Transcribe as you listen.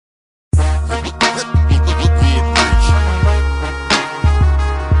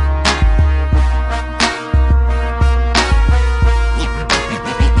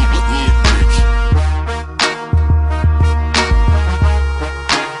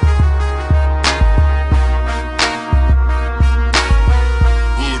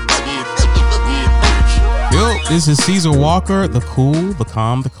This is Caesar Walker, the cool, the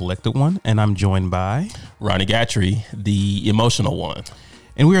calm, the collected one, and I'm joined by Ronnie Gatrey, the emotional one.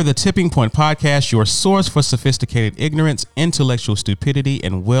 And we are the Tipping Point Podcast, your source for sophisticated ignorance, intellectual stupidity,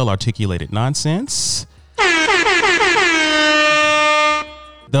 and well-articulated nonsense. The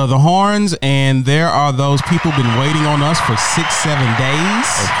horns, and there are those people been waiting on us for 6-7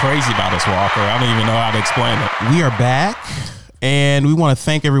 days. They're crazy about us, Walker. I don't even know how to explain it. We are back, and we want to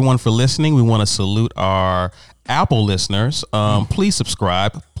thank everyone for listening. We want to salute our Apple listeners. Please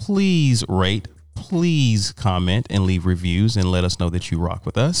subscribe, please rate, please comment and leave reviews and let us know that you rock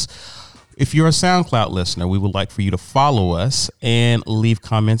with us. If you're a SoundCloud listener, we would like for you to follow us and leave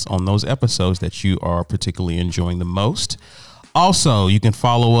comments on those episodes that you are particularly enjoying the most. Also, you can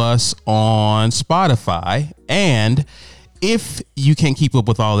follow us on Spotify, and if you can't keep up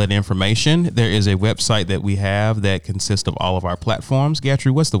with all that information, there is a website that we have that consists of all of our platforms.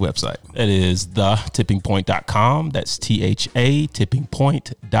 Gatrey, what's the website? It is thetippingpoint.com. That's THA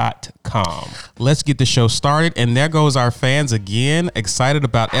tippingpoint.com. Let's get the show started. And there goes our fans again. Excited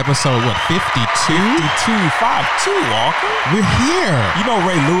about episode, 52? 52, 5-2, Walker. We're here. You know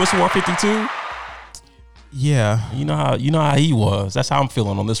Ray Lewis wore 52? Yeah. You know how he was. That's how I'm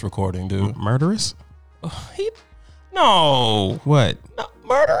feeling on this recording, dude. Murderous? No. What? No,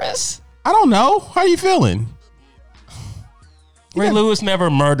 murderous? I don't know. How are you feeling? Ray Lewis never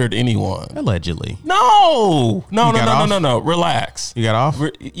murdered anyone. Allegedly. No. No. Relax. You got off?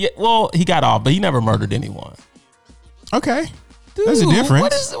 Yeah, well, he got off, but he never murdered anyone. Okay. Dude, there's a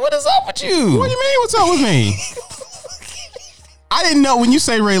difference. What is up with you? What do you mean? What's up with me? I didn't know when you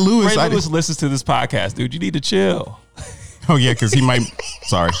say Ray Lewis. Ray Lewis listens to this podcast, dude. You need to chill. Oh, yeah, because he might.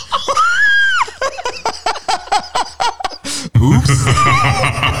 Sorry. Oops.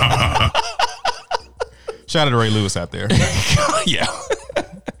 Shout out to Ray Lewis out there. Yeah.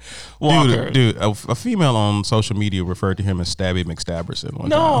 Walker. Dude, a female on social media referred to him as Stabby McStabberson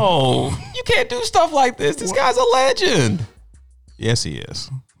one time. No, you can't do stuff like this. This guy's a legend. Yes, he is.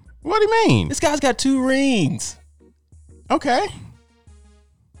 What do you mean? This guy's got 2 rings. Okay.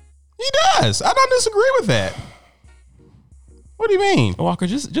 He does. I don't disagree with that. What do you mean? Walker,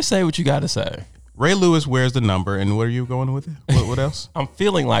 just say what you got to say. Ray Lewis wears the number, and what are you going with it? What else? I'm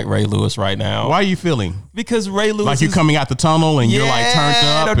feeling like Ray Lewis right now. Why are you feeling? Because Ray Lewis like you're coming out the tunnel and you're like turned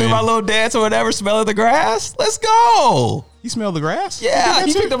up. I'll do my little dance or whatever, smelling the grass. Let's go. You smell the grass? Yeah,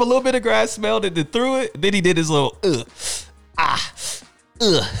 he picked up a little bit of grass, smelled it, then threw it. Then he did his little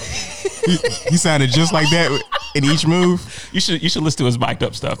He sounded just like that in each move. You should listen to his mic'd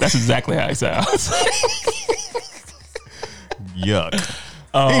up stuff. That's exactly how he sounds. Yuck.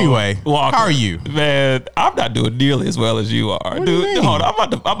 Anyway, Walker, how are you? Man, I'm not doing nearly as well as you are. What Dude, do you mean? hold on.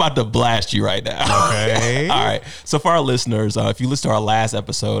 I'm about to blast you right now. Okay. All right. So for our listeners, if you listen to our last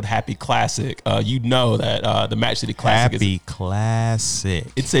episode, Happy Classic, you know that the Match City Classic Happy Classic.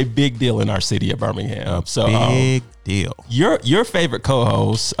 It's a big deal in our city of Birmingham. Big deal. Your favorite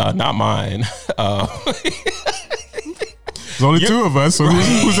co-host, not mine. There's only 2 of us, so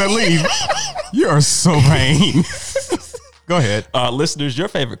who's that leave? You are so vain. Go ahead. Listeners, your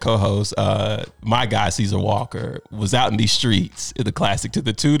favorite co-host, my guy, Caesar Walker, was out in these streets in the Classic to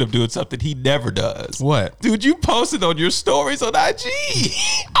the tune of doing something he never does. What? Dude, you posted on your stories on IG.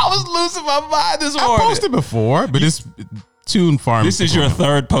 I was losing my mind this morning. I posted before, but it's too far. This is your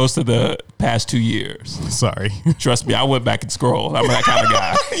 3rd post of the past 2 years. Sorry. Trust me, I went back and scrolled. I'm that kind of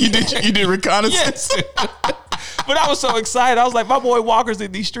guy. You did reconnaissance? Yes. But I was so excited. I was like, my boy Walker's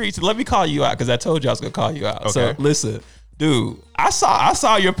in these streets. Let me call you out because I told you I was going to call you out. Okay. So listen. Dude, I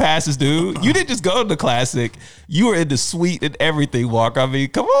saw your passes, dude. You didn't just go to the Classic. You were in the suite and everything, Walker. I mean,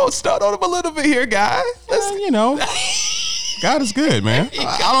 come on, start on him a little bit here, guy. God is good, man.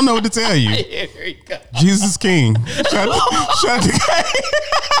 I don't know what to tell you. Jesus is king. Shout out to God.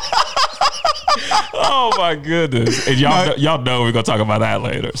 Oh my goodness. And y'all know we're gonna talk about that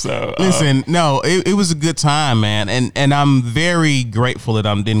later. So listen, no, it was a good time, man. And I'm very grateful that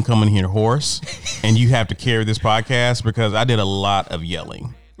I didn't come in here hoarse and you have to carry this podcast because I did a lot of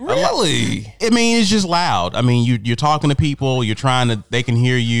yelling. Really? I mean, it's just loud. I mean, you're talking to people, they can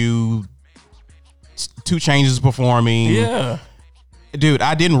hear you. 2 Chainz performing. Yeah. Dude,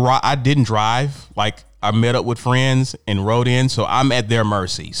 I didn't drive. Like, I met up with friends and rode in, so I'm at their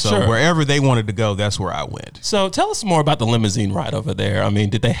mercy. So Sure. Wherever they wanted to go, that's where I went. So tell us more about the limousine ride over there. I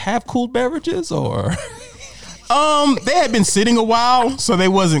mean, did they have cooled beverages or? They had been sitting a while, so they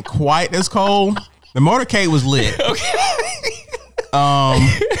wasn't quite as cold. The motorcade was lit. Okay.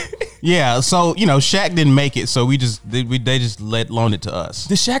 Yeah, so Shaq didn't make it, so they just loaned it to us.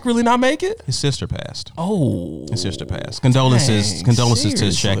 Did Shaq really not make it? His sister passed. Oh, His sister passed. Condolences to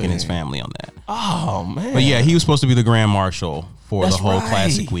Shaq and his family on that. Oh man. But yeah, he was supposed to be the grand marshal for That's the whole right.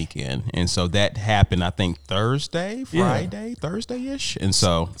 classic weekend, and so that happened. I think Thursday-ish, and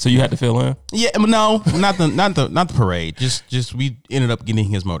so you had to fill in. yeah, no, not the parade. Just we ended up getting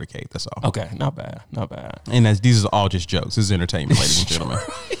his motorcade. That's all. Okay, not bad. And These are all just jokes. This is entertainment, ladies and gentlemen.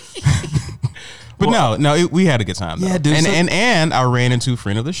 But we had a good time though. Yeah, dude. And I ran into a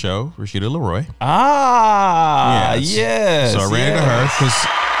friend of the show, Rashida Leroy. Yes. So I ran into her because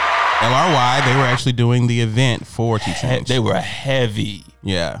LRY, they were actually doing the event for Teachers. They were heavy.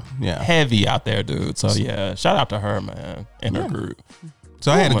 Yeah. Heavy out there, dude. So yeah, shout out to her, man, and her group.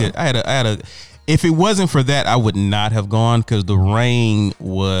 So I had a if it wasn't for that, I would not have gone because the rain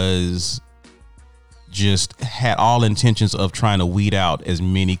just had all intentions of trying to weed out as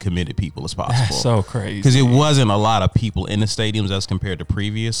many committed people as possible. That's so crazy. Because it wasn't a lot of people in the stadiums as compared to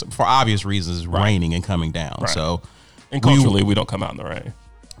previous, for obvious reasons, raining and coming down. Right. So, and culturally, we don't come out in the rain.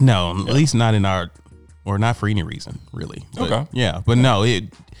 No, at least not in or not for any reason, really. But, okay. Yeah, but no,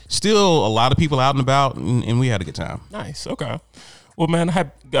 it still a lot of people out and about, and we had a good time. Nice. Okay. Well, man,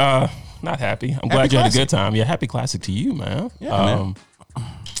 not happy. I'm glad you had a good time. Yeah, happy classic to you, man. Yeah, man.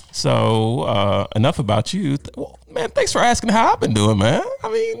 So enough about you. Well, man, thanks for asking how I've been doing, man. I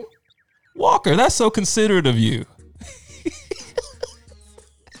mean, Walker, that's so considerate of you.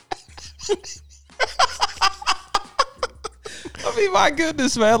 I mean, my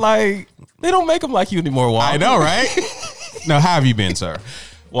goodness, man. Like, they don't make them like you anymore, Walker. I know, right? No, how have you been, sir?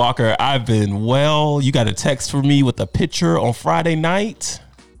 Walker, I've been well. You got a text for me with a picture on Friday night.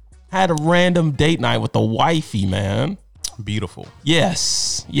 Had a random date night with the wifey, man. Beautiful.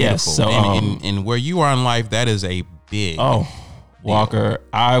 Yes. Beautiful. So, and where you are in life, that is a big. Oh, Walker,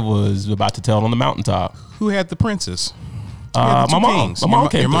 I was about to tell it on the mountaintop. Who had the princess? My mom. My mom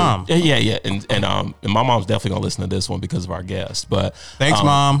came your through. mom. Yeah. And my mom's definitely gonna listen to this one because of our guest. But thanks,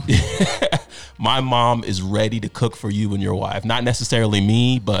 Mom. My mom is ready to cook for you and your wife. Not necessarily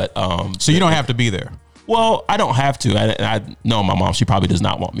me, but so you don't have to be there. Well, I don't have to. I know my mom. She probably does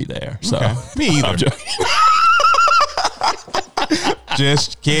not want me there. So me either.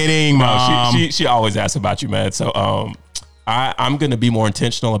 Just kidding, Mom. No, she always asks about you, man. So I'm going to be more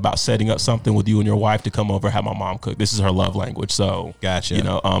intentional about setting up something with you and your wife to come over and have my mom cook. This is her love language. So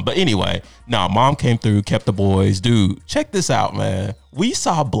gotcha. But anyway, mom came through, kept the boys. Dude, check this out, man. We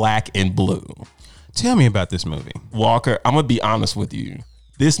saw Black and Blue. Tell me about this movie. Walker, I'm going to be honest with you.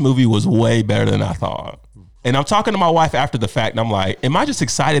 This movie was way better than I thought. And I'm talking to my wife after the fact, and I'm like, am I just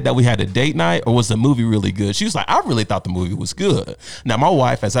excited that we had a date night, or was the movie really good? She was like, I really thought the movie was good. Now, my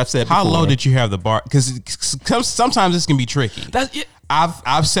wife, as I've said before. How low did you have the bar? Because sometimes this can be tricky.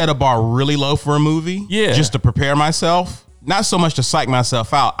 I've set a bar really low for a movie just to prepare myself. Not so much to psych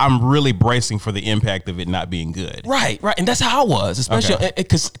myself out. I'm really bracing for the impact of it not being good. Right. And that's how I was, especially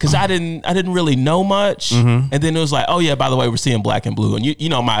because I didn't really know much. Mm-hmm. And then it was like, oh yeah, by the way, we're seeing Black and Blue.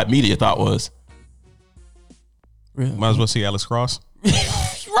 And my immediate thought was, really? Might as well see Alex Cross.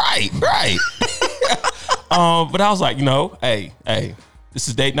 Right. But I was like, hey, this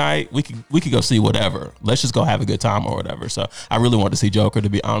is date night. We could go see whatever. Let's just go have a good time or whatever. So I really wanted to see Joker, to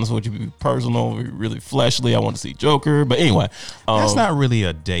be honest with you, be personal, be really fleshly. I want to see Joker. But anyway. That's not really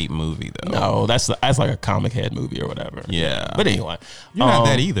a date movie, though. No, that's like a comic head movie or whatever. Yeah. But anyway. You're not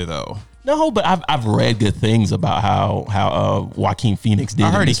that either, though. No, but I've read good things about how Joaquin Phoenix did. I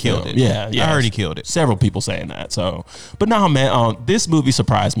heard he killed it. Yeah. I heard he killed it. Several people saying that. So, but no, man, this movie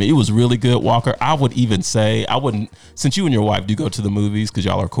surprised me. It was really good, Walker. I would even say since you and your wife do go to the movies because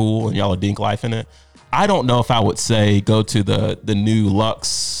y'all are cool and y'all are dink life in it. I don't know if I would say go to the new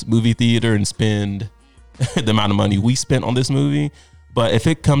Lux movie theater and spend the amount of money we spent on this movie. But if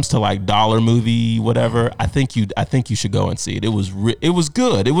it comes to like dollar movie, whatever, I think you should go and see it. It was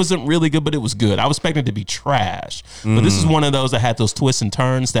good. It wasn't really good, but it was good. I was expecting it to be trash. But this is one of those that had those twists and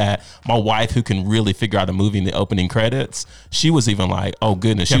turns that my wife, who can really figure out a movie in the opening credits, she was even like, oh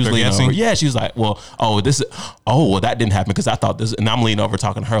goodness. She was leaning over. Yeah, she was like, well, that didn't happen because I thought this. And I'm leaning over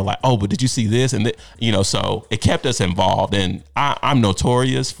talking to her like, oh, but did you see this? And so it kept us involved. And I'm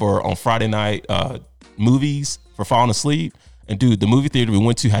notorious for on Friday night movies for falling asleep. And dude, the movie theater we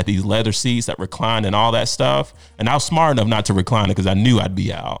went to had these leather seats that reclined and all that stuff. And I was smart enough not to recline it because I knew I'd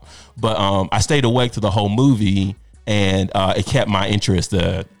be out. But I stayed awake to the whole movie, and it kept my interest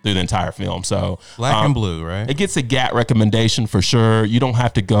through the entire film. So Black and Blue, right? It gets a GAT recommendation for sure. You don't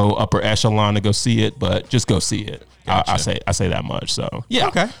have to go upper echelon to go see it, but just go see it. Gotcha. I say that much. So yeah.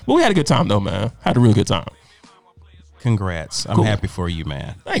 Okay. But we had a good time though, man. Had a real good time. Congrats. I'm Cool. happy for you,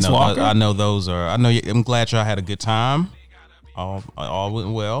 man. Thanks, No, Walker. I know those are. I'm glad y'all had a good time. All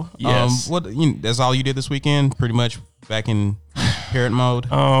went well. Yes. That's all you did this weekend? Pretty much back in parent mode.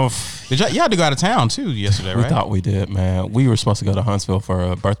 Did you had to go out of town too yesterday, right? We thought we did, man. We were supposed to go to Huntsville for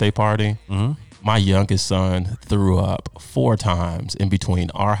a birthday party. Mm-hmm. My youngest son threw up 4 times in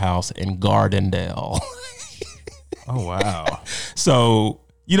between our house and Gardendale. Oh wow! So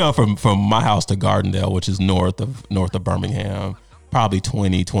from my house to Gardendale, which is north of Birmingham, probably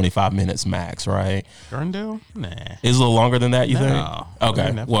 20-25 minutes max, right? Gardendale? Nah. It's a little longer than that, you think?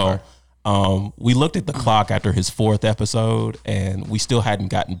 Okay. Well, we looked at the clock after his 4th episode, and we still hadn't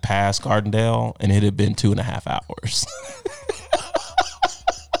gotten past Gardendale, and it had been 2.5 hours.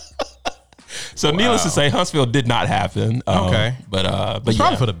 So needless to say, Huntsville did not happen. Okay. But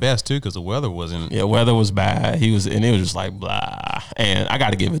probably for the best too, because the weather wasn't. Yeah, weather was bad. It was just like blah. And I got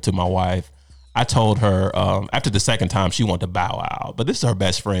to give it to my wife. I told her after the second time she wanted to bow out, but this is her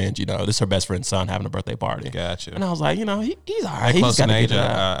best friend. This is her best friend's son having a birthday party. Gotcha. And I was like, he's all right. Close in age,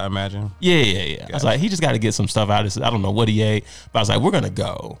 I imagine. Yeah. Gotcha. I was like, he just got to get some stuff out. I don't know what he ate, but I was like, we're gonna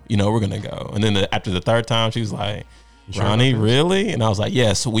go. We're gonna go. And then after the third time, she was like, Ronnie, really? And I was like,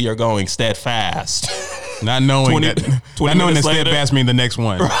 yes, we are going steadfast. Not knowing 20 not knowing that later, steadfast mean the next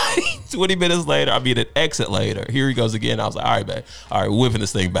one. Right. 20 minutes later, I'll be at an exit later. Here he goes again. I was like, all right, babe. All right, whipping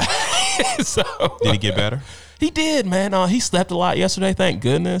this thing back. So did he get better? He did, man. He slept a lot yesterday, thank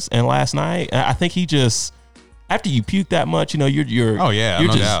goodness. And last night, I think he just, after you puke that much, you're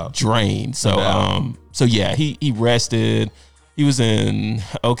just doubt. drained. So so yeah, he rested. He was in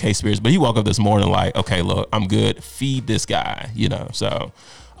okay spirits, but he woke up this morning like, okay, look, I'm good. Feed this guy, So,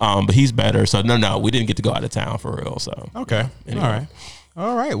 but he's better. So no, we didn't get to go out of town for real. So okay, anyway.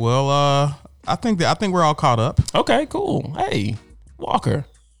 all right. Well, I think we're all caught up. Okay, cool. Hey, Walker,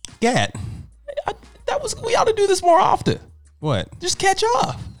 Gat, we ought to do this more often. What? Just catch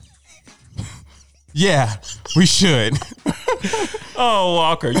up. Yeah, we should. Oh,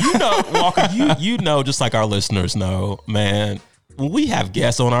 Walker, just like our listeners know, man, when we have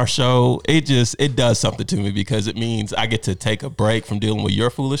guests on our show, it does something to me because it means I get to take a break from dealing with your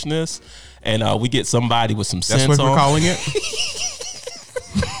foolishness, and we get somebody with some sense. That's what we're calling it.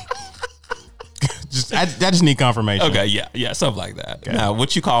 I just need confirmation. Okay, yeah, something like that. Okay. Now,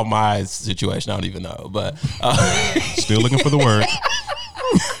 what you call my situation, I don't even know, but still looking for the word.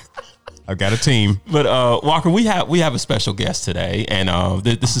 I've got a team. But Walker, we have a special guest today, and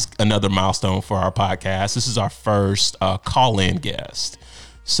this is another milestone for our podcast. This is our first call-in guest.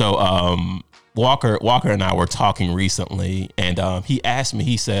 So Walker and I were talking recently, and he asked me,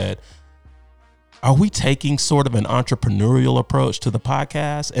 he said, are we taking sort of an entrepreneurial approach to the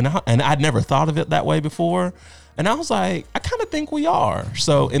podcast? And I'd never thought of it that way before. And I was like, I kind of think we are.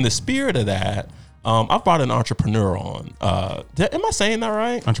 So in the spirit of that, I've brought an entrepreneur on. Am I saying that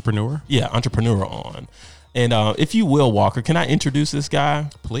right? Entrepreneur? Yeah, entrepreneur on. And if you will, Walker, can I introduce this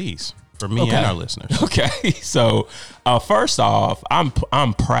guy? Please, for me and our listeners. Okay, so first off,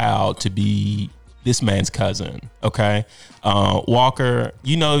 I'm proud to be this man's cousin. Okay, Walker,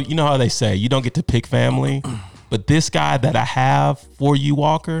 you know how they say you don't get to pick family, but this guy that I have for you,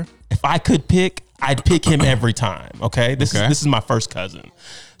 Walker, if I could pick, I'd pick him every time. Okay, this is my first cousin.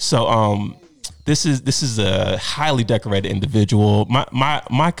 So this is a highly decorated individual.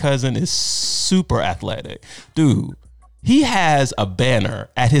 My cousin is super athletic, dude. He has a banner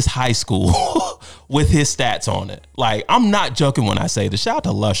at his high school with his stats on it. Like, I'm not joking when I say this. Shout out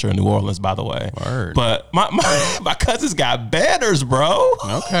to Lusher in New Orleans, by the way. Word. But my cousin's got banners, bro.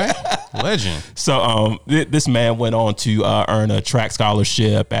 Okay, legend. So this man went on to earn a track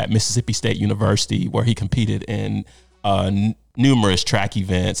scholarship at Mississippi State University, where he competed in numerous track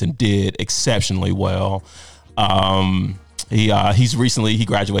events and did exceptionally well. He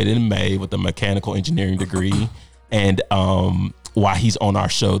graduated in May with a mechanical engineering degree. And why he's on our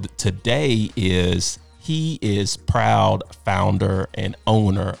show today is he is proud founder and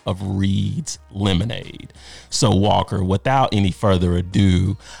owner of Reed's Lemonade. So Walker, without any further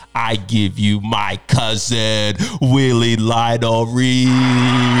ado, I give you my cousin, Willie-Lionel Reed. Willie,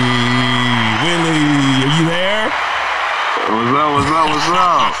 are you there? What's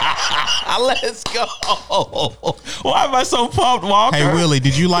up? Let's go. Why am I so pumped, Walker? Hey, Willie,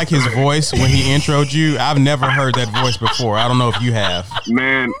 did you like his voice when he introed you? I've never heard that voice before. I don't know if you have.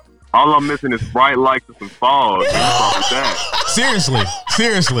 Man, all I'm missing is bright lights and some fog. Seriously.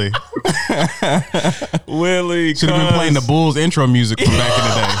 Willie, should have been playing the Bulls intro music from back in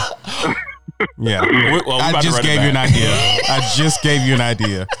the day. Yeah. I just gave you an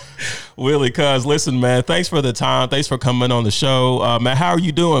idea. Willie, cuz, listen, man, thanks for the time. Thanks for coming on the show. Man, how are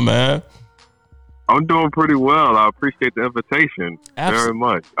you doing, man? I'm doing pretty well. I appreciate the invitation very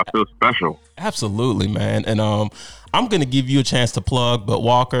much. I feel special. Absolutely, man. And I'm gonna give you a chance to plug, but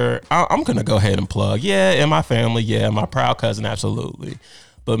Walker, I'm gonna go ahead and plug. Yeah, and my family. Yeah, my proud cousin. Absolutely.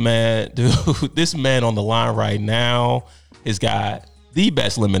 But man, dude, this man on the line right now has got the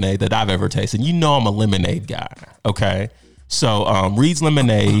best lemonade that I've ever tasted. You know I'm a lemonade guy. Okay. So Reed's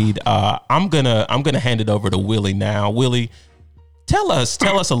Lemonade. I'm gonna hand it over to Willie now. Willie, tell us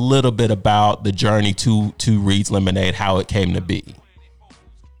a little bit about the journey to Reed's Lemonade, how it came to be.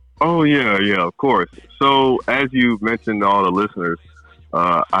 Oh yeah, of course. So as you mentioned to all the listeners,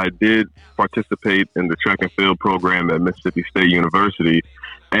 I did participate in the track and field program at Mississippi State University.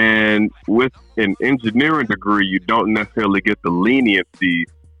 And with an engineering degree, you don't necessarily get the leniency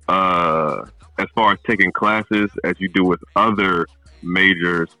as far as taking classes as you do with other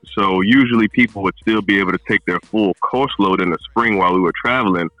majors. So usually people would still be able to take their full course load in the spring while we were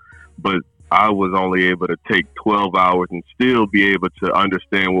traveling, but I was only able to take 12 hours and still be able to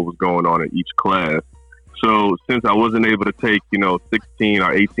understand what was going on in each class. So since I wasn't able to take, 16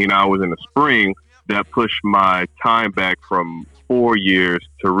 or 18 hours in the spring, that pushed my time back from 4 years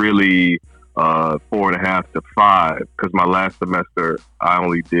to really 4.5 to 5, because my last semester I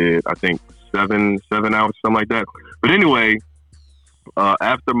only did, I think, 7 hours, something like that. But anyway,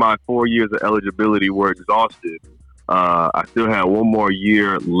 after my 4 years of eligibility were exhausted, I still had one more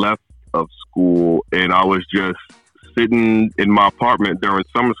year left of school, and I was just sitting in my apartment during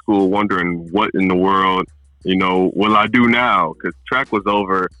summer school wondering what in the world, will I do now? Because track was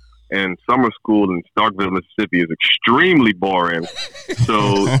over, and summer school in Starkville, Mississippi is extremely boring.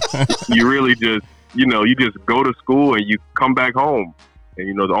 So you really just, you just go to school and you come back home.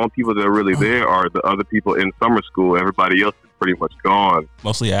 And, the only people that are really there are the other people in summer school. Everybody else is pretty much gone.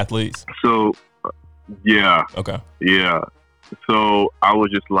 Mostly athletes? So, yeah. Okay. Yeah. So I was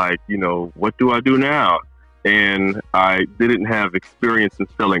just like, what do I do now? And I didn't have experience in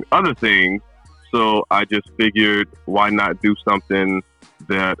selling other things. So I just figured, why not do something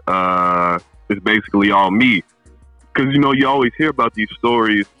that is basically all me? Because, you always hear about these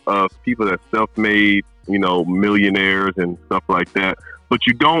stories of people that self-made, millionaires and stuff like that. But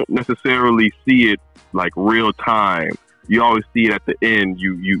you don't necessarily see it like real time. You always see it at the end.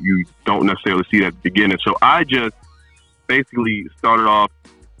 You don't necessarily see it at the beginning. So I just basically started off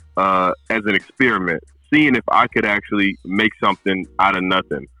as an experiment, seeing if I could actually make something out of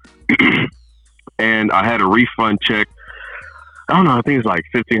nothing. And I had a refund check. I don't know, I think it's like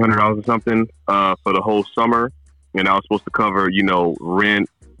 $1,500 or something for the whole summer. And I was supposed to cover, rent,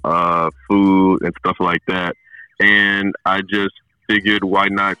 food, and stuff like that. And I just figured, why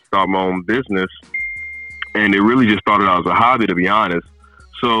not start my own business? And it really just started out as a hobby, to be honest.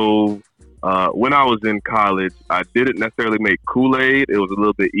 So when I was in college, I didn't necessarily make Kool-Aid. It was a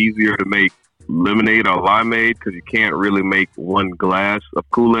little bit easier to make lemonade or limeade, because you can't really make one glass of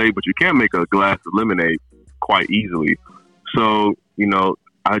Kool-Aid, but you can make a glass of lemonade quite easily. So,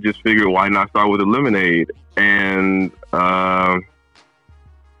 I just figured, why not start with a lemonade? And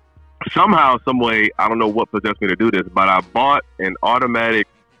somehow, some way, I don't know what possessed me to do this, but I bought an automatic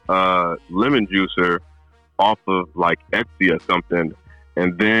lemon juicer off of like Etsy or something.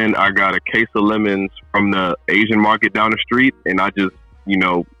 And then I got a case of lemons from the Asian market down the street, and I just,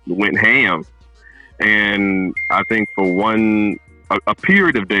 went ham. And I think for a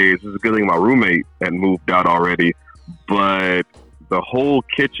period of days, this is a good thing my roommate had moved out already, but the whole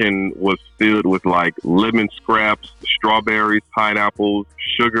kitchen was filled with like lemon scraps, strawberries, pineapples,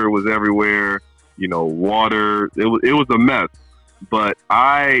 sugar was everywhere, water. It was a mess. But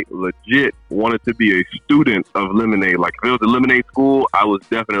I legit wanted to be a student of lemonade. Like, if it was a lemonade school, I was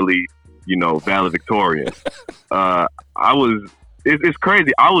definitely, valedictorian. It's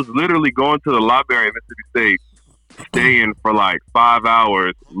crazy. I was literally going to the library at Mississippi State, staying for like 5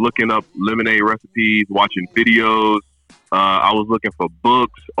 hours, looking up lemonade recipes, watching videos. I was looking for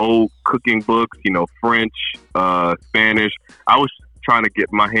books, old cooking books, French, Spanish. I was trying to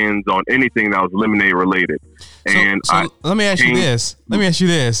get my hands on anything that was lemonade related. And let me ask you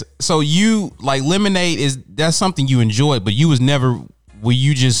this. So you, like, lemonade, that's something you enjoyed, but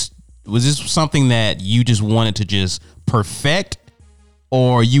was this something that you just wanted to just perfect?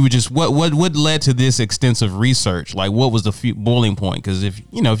 Or you would just, what led to this extensive research? Like, what was the boiling point? Because if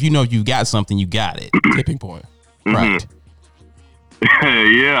you got something, you got it. Tipping point. Mm-hmm. Right.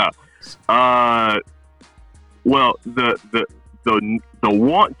 Yeah. Well, the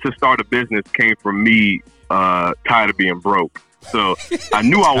want to start a business came from me tired of being broke. So I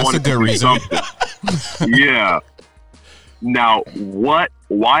knew I wanted to do something. Yeah. Now, why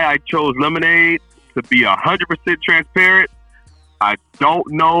I chose lemonade, to be 100% transparent, I don't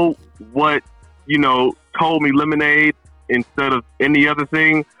know what told me lemonade instead of any other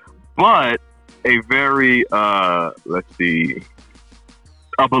thing. But a very, let's see,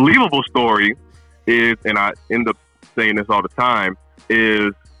 a believable story is, and I end up saying this all the time,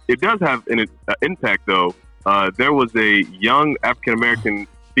 is it does have an impact though. There was a young African-American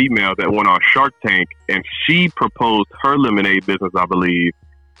female that went on Shark Tank, and she proposed her lemonade business, I believe.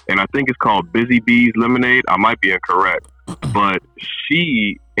 And I think it's called Busy Bees Lemonade. I might be incorrect. But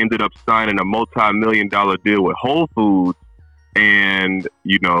she ended up signing a multi-million-dollar deal with Whole Foods. And,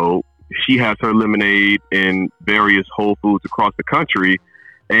 she has her lemonade in various Whole Foods across the country.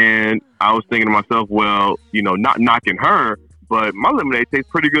 And I was thinking to myself, well, not knocking her, but my lemonade tastes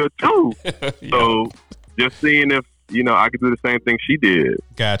pretty good too. Yeah. So just seeing if, I could do the same thing she did.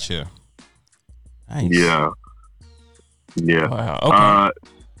 Gotcha. Nice. Yeah. Yeah. Wow. Okay.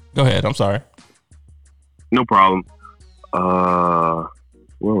 Go ahead. I'm sorry. No problem.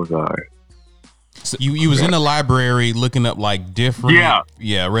 Where was I? So you was in the library looking up like different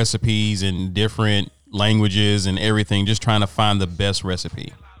recipes in different languages and everything, just trying to find the best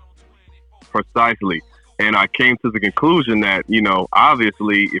recipe. Precisely. And I came to the conclusion that,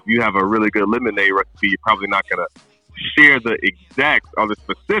 obviously, if you have a really good lemonade recipe, you're probably not going to share the exacts or the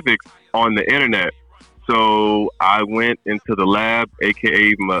specifics on the internet. So I went into the lab,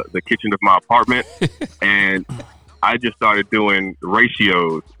 aka the kitchen of my apartment, and I just started doing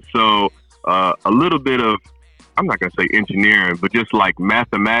ratios. So a little bit of, I'm not going to say engineering, but just like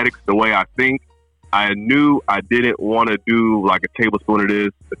mathematics, the way I think. I knew I didn't want to do like a tablespoon of this,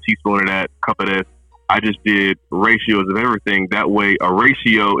 a teaspoon of that, cup of this. I just did ratios of everything. That way, a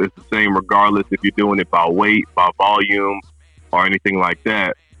ratio is the same regardless if you're doing it by weight, by volume, or anything like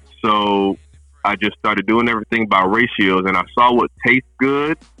that. So I just started doing everything by ratios, and I saw what tastes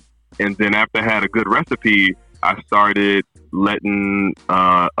good. And then after I had a good recipe, I started letting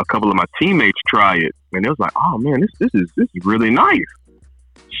a couple of my teammates try it, and it was like, "Oh man, this is really nice."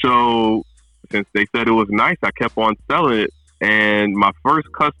 So since they said it was nice, I kept on selling it, and my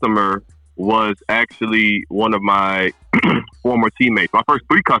first customer was actually one of my former teammates. My first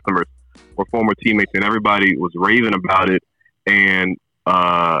 3 customers were former teammates, and everybody was raving about it. And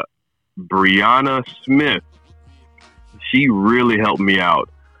Brianna Smith, she really helped me out.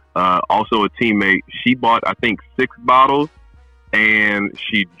 Also a teammate. She bought, I think, 6 bottles, and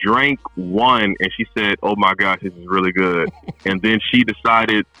she drank one, and she said, "Oh my gosh, this is really good." And then she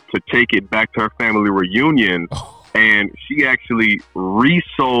decided to take it back to her family reunion, and she actually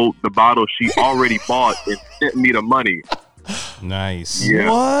resold the bottle she already bought and sent me the money. Nice. Yeah.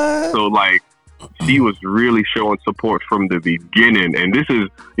 What? So like, she was really showing support from the beginning. And this is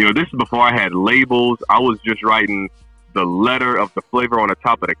before I had labels. I was just writing the letter of the flavor on the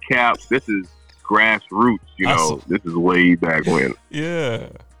top of the cap. This is grassroots, Awesome. This is way back when. Yeah.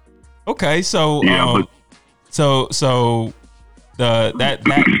 Okay. So, Yeah,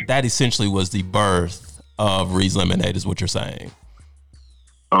 that essentially was the birth of Reed's Lemonade, is what you're saying.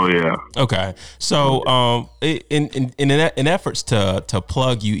 Oh yeah. Okay. So, in efforts to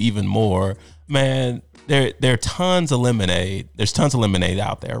plug you even more, man, there are tons of lemonade. There's tons of lemonade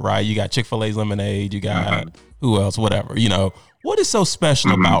out there, right? You got Chick-fil-A's lemonade. You got who else? Whatever. What is so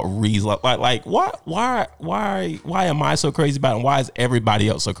special about Reed's? Like why am I so crazy about it? And why is everybody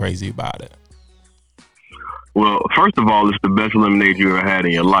else so crazy about it? Well, first of all, it's the best lemonade you ever had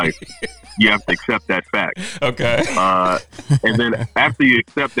in your life. You have to accept that fact. Okay. And then after you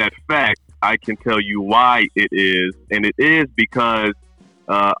accept that fact, I can tell you why it is. And it is because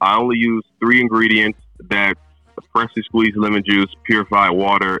I only use 3 ingredients. That's freshly squeezed lemon juice, purified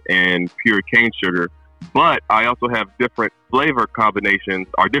water, and pure cane sugar. But I also have different flavor combinations,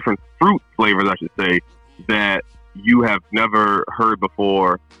 or different fruit flavors, I should say, that you have never heard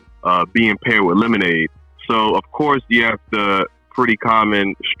before being paired with lemonade. So, of course, you have the pretty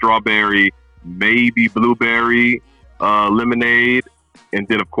common strawberry, maybe blueberry lemonade, and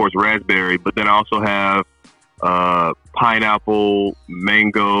then, of course, raspberry. But then I also have pineapple,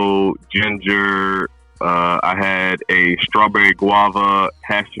 mango, ginger. I had a strawberry guava,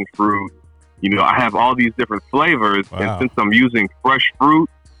 passion fruit. I have all these different flavors. Wow. And since I'm using fresh fruit,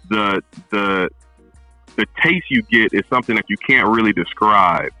 the taste you get is something that you can't really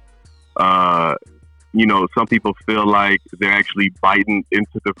describe. Some people feel like they're actually biting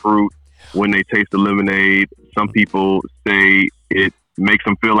into the fruit when they taste the lemonade. Some people say it makes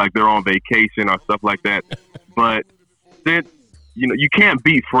them feel like they're on vacation or stuff like that. But since, you can't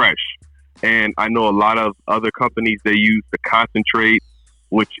beat fresh. And I know a lot of other companies, they use the concentrate,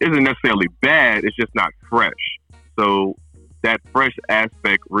 which isn't necessarily bad. It's just not fresh. So that fresh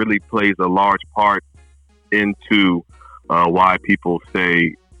aspect really plays a large part into why people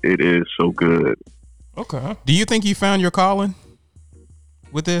say It is so good. Okay. Do you think you found your calling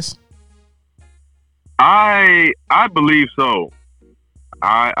with this? I believe so.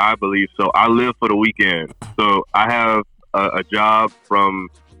 I believe so. I live for the weekend. So I have a job from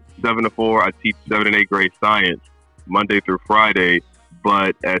 7 to 4. I teach 7 and 8 grade science Monday through Friday.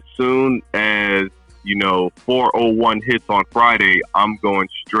 But as soon as, 4:01 hits on Friday, I'm going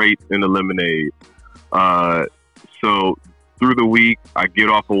straight into lemonade. So through the week, I get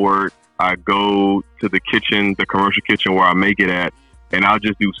off of work. I go to the kitchen, the commercial kitchen where I make it at, and I'll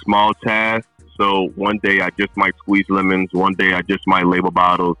just do small tasks. So one day I just might squeeze lemons. One day I just might label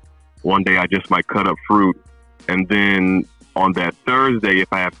bottles. One day I just might cut up fruit. And then on that Thursday,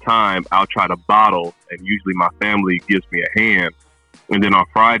 if I have time, I'll try to bottle. And usually my family gives me a hand. And then on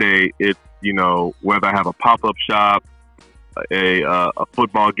Friday, it's, whether I have a pop-up shop, a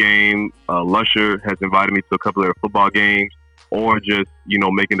football game, Lusher has invited me to a couple of their football games, or just,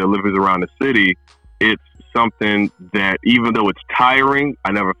 making deliveries around the city. It's something that even though it's tiring,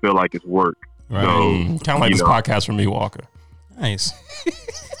 I never feel like it's work. Right. So, kind of like this podcast for me, Walker. Nice.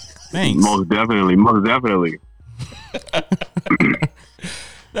 Thanks. Most definitely.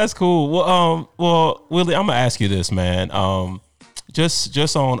 That's cool. Well, Willie, I'm gonna ask you this, man.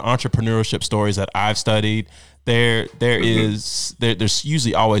 Just on entrepreneurship stories that I've studied, there's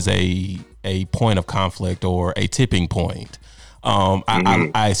usually always a point of conflict or a tipping point.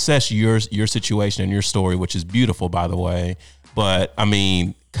 I assess your situation and your story, which is beautiful, by the way. But I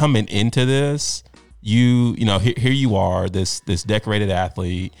mean, coming into this, here you are, this decorated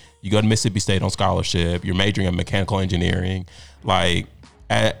athlete. You go to Mississippi State on scholarship. You're majoring in mechanical engineering. Like,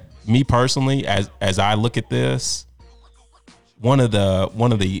 me personally, as I look at this, one of the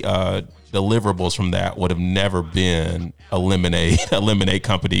deliverables from that would have never been a lemonade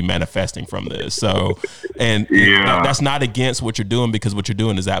company manifesting from this. So, and that's not against what you're doing, because what you're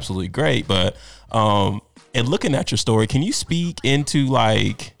doing is absolutely great. But and looking at your story, can you speak into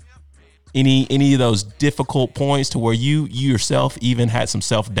like any of those difficult points to where you yourself even had some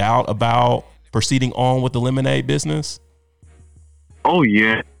self-doubt about proceeding on with the lemonade business? Oh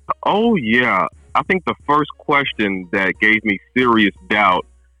yeah. I think the first question that gave me serious doubt,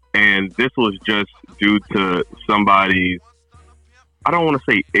 and this was just due to somebody's, I don't want to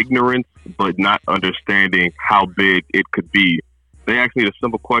say ignorance, but not understanding how big it could be. They asked me the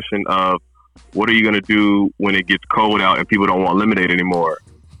simple question of, what are you going to do when it gets cold out and people don't want lemonade anymore?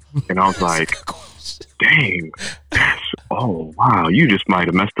 And I was like, dang, oh, wow, you just might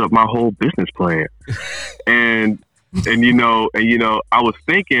have messed up my whole business plan. And I was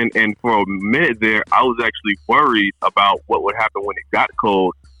thinking, and for a minute there, I was actually worried about what would happen when it got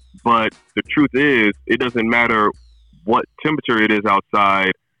cold. But the truth is, it doesn't matter what temperature it is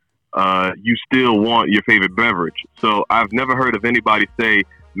outside. You still want your favorite beverage. So I've never heard of anybody say,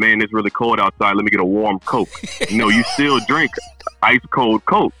 man, it's really cold outside, let me get a warm Coke. No, you still drink ice cold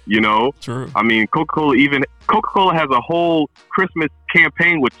Coke, True. I mean, Coca-Cola has a whole Christmas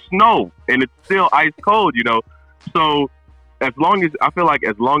campaign with snow, and it's still ice cold, So as long as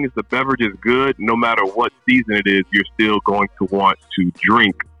the beverage is good, no matter what season it is, you're still going to want to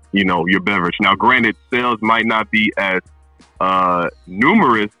drink, your beverage. Now, granted, sales might not be as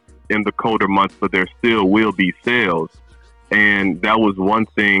numerous in the colder months, but there still will be sales. And that was one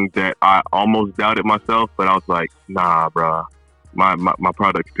thing that I almost doubted myself, but I was like, nah, bruh, my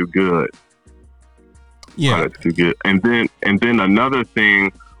product's too good. Yeah. Product's too good. And then another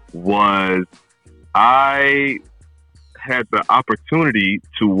thing was, I had the opportunity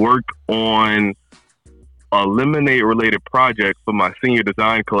to work on a lemonade related project for my senior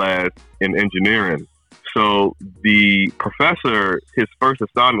design class in engineering. So the professor, his first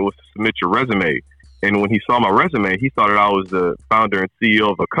assignment was to submit your resume. And when he saw my resume, he thought that I was the founder and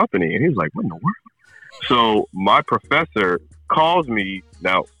CEO of a company. And he was like, what in the world? So my professor calls me.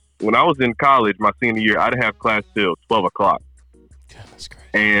 Now, when I was in college, my senior year, I didn't have class till 12 o'clock. God, that's great.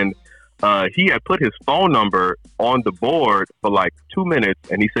 And he had put his phone number on the board for like 2 minutes.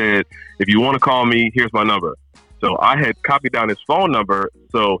 And he said, if you want to call me, here's my number. So I had copied down his phone number.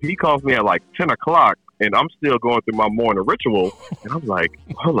 So he calls me at like 10 o'clock. And I'm still going through my morning ritual. And I'm like,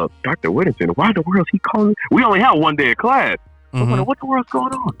 hold up, Dr. Whittington, why in the world is he calling me? We only have one day of class. I'm like, what the world's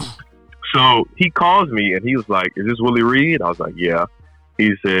going on? So he calls me and he was like, is this Willie Reed? I was like, yeah.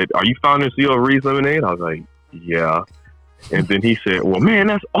 He said, are you founder and CEO of Reed's Lemonade? I was like, yeah. And then he said, well, man,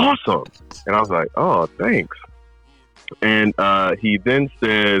 that's awesome. And I was like, oh, thanks. And he then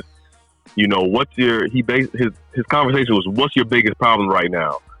says, his conversation was, what's your biggest problem right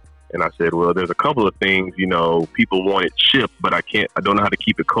now? And I said, well, there's a couple of things, people want it shipped, but I don't know how to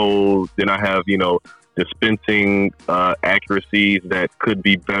keep it cold. Then I have, dispensing accuracies that could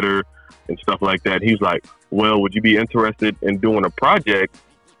be better and stuff like that. He was like, well, would you be interested in doing a project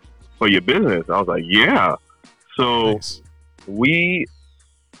for your business? I was like, yeah. So Nice. he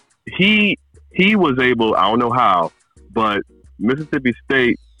was able, I don't know how, but Mississippi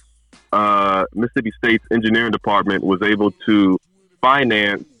State's engineering department was able to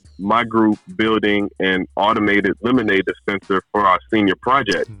finance my group building an automated lemonade dispenser for our senior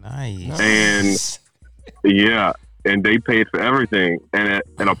project. Nice. And yeah, and they paid for everything. And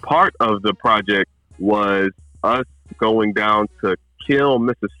a part of the project was us going down to Kill,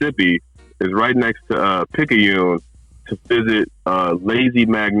 Mississippi, is right next to Picayune, to visit Lazy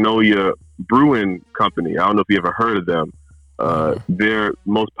Magnolia Brewing Company. I don't know if you ever heard of them. Their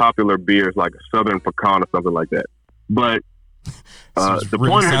most popular beer is like a Southern Pecan or something like that. But the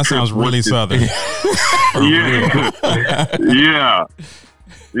point of the trip sounds really Southern. Yeah.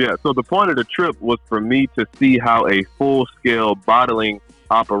 So the point of the trip was for me to see how a full-scale bottling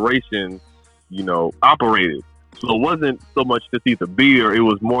operation, operated. So it wasn't so much to see the beer; it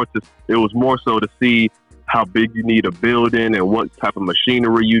was more so to see how big you need a building and what type of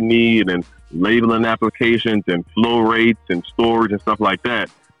machinery you need, and labeling applications and flow rates and storage and stuff like that.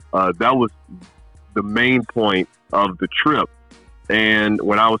 That was the main point of the trip. And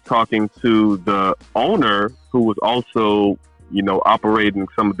when I was talking to the owner, who was also, operating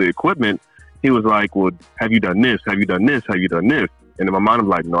some of the equipment, he was like, well, have you done this? Have you done this? Have you done this? And in my mind, I'm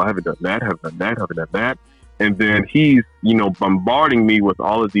like, no, I haven't done that, haven't done that, haven't done that. And then he's, bombarding me with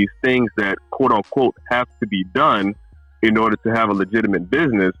all of these things that, quote unquote, have to be done in order to have a legitimate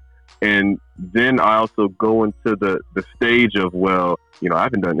business. And then I also go into the stage of, well, I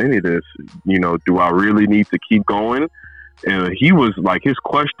haven't done any of this. Do I really need to keep going? And he was like, his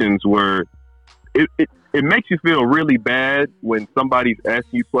questions were, it makes you feel really bad when somebody's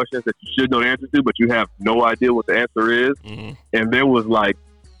asking you questions that you should know the answer to, but you have no idea what the answer is. Mm-hmm. And there was like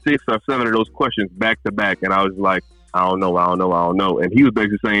 6 or 7 of those questions back to back. And I was like, I don't know. And he was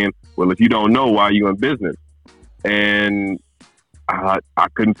basically saying, well, if you don't know, why are you in business? And I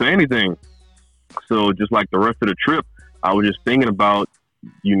couldn't say anything. So just like the rest of the trip, I was just thinking about,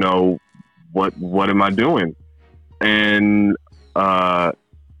 what am I doing? And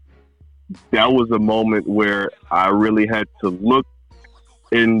that was a moment where I really had to look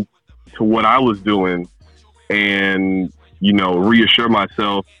into what I was doing and, reassure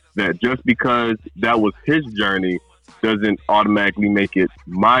myself that just because that was his journey doesn't automatically make it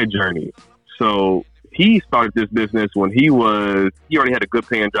my journey. So he started this business when he already had a good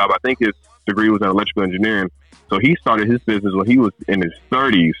paying job. I think his degree was in electrical engineering. So he started his business when he was in his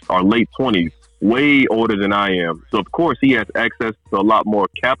 30s or late 20s, way older than I am. So of course he has access to a lot more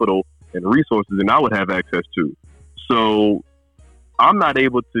capital and resources than I would have access to. So I'm not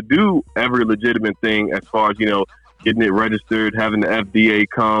able to do every legitimate thing as far as, getting it registered, having the FDA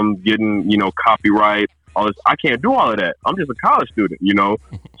come, getting, copyright, all this. I can't do all of that. I'm just a college student,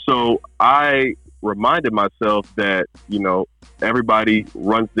 So I reminded myself that, everybody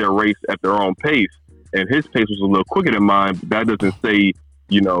runs their race at their own pace, and his pace was a little quicker than mine, but that doesn't say,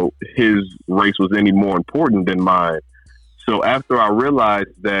 his race was any more important than mine. So after I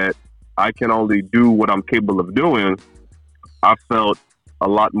realized that I can only do what I'm capable of doing, I felt a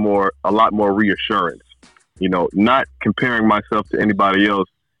lot more reassurance. Not comparing myself to anybody else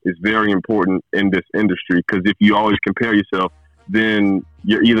is very important in this industry, because if you always compare yourself, then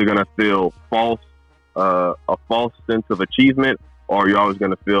you're either going to feel a false sense of achievement, or you're always going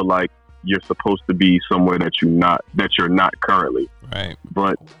to feel like you're supposed to be somewhere that you're not currently. Right.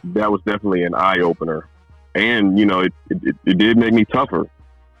 But that was definitely an eye opener, and it did make me tougher,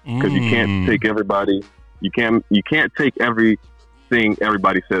 because you can't take everybody. You can't take everything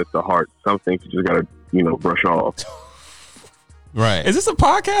everybody says to heart. Some things you just gotta brush off. Right. Is this a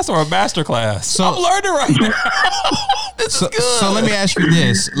podcast or a masterclass? So I'm learning right now. This is good. So let me ask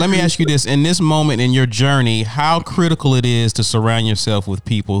you this. In this moment in your journey, how critical it is to surround yourself with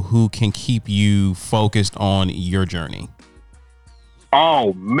people who can keep you focused on your journey.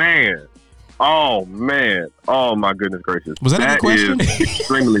 Oh man. Oh my goodness gracious. Was that a good question? Is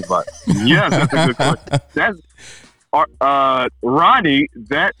extremely vital. Yes, that's a good question. That's Ronnie,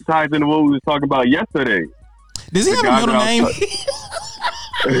 that ties into what we was talking about yesterday. Does he have a middle name?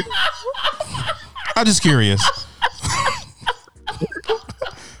 I'm just curious.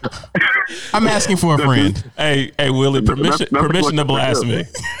 I'm asking for a friend. Hey, Willie, permission to blast me.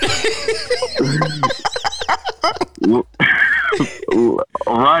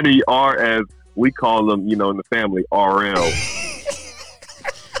 Ronnie, or as we call them, in the family, RL.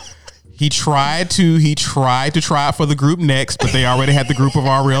 He tried to try it for the group next, but they already had the group of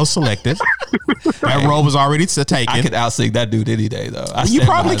RL selected. That role was already taken. I could out-sing that dude any day, though. You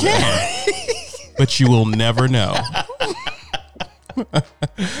probably can. But you will never know.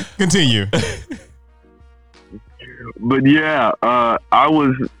 Continue. But yeah, I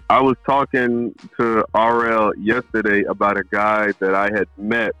was talking to RL yesterday about a guy that I had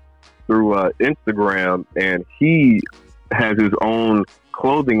met through Instagram, and he has his own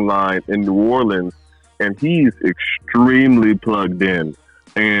clothing line in New Orleans, and he's extremely plugged in.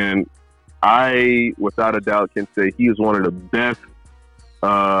 And I, without a doubt, can say he is one of the best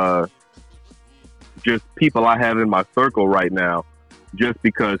just people I have in my circle right now, just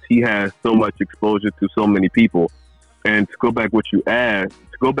because he has so much exposure to so many people. And to go back to what you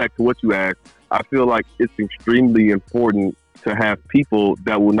asked, I feel like it's extremely important to have people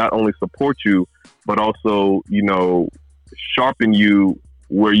that will not only support you, but also, sharpen you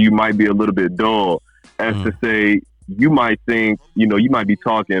where you might be a little bit dull. As to say, you might think, you might be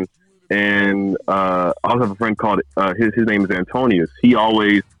talking, and I also have a friend called, his name is Antonius. He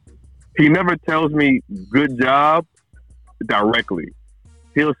never tells me good job directly.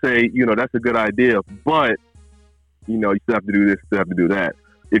 He'll say, that's a good idea, but, you still have to do this, still have to do that.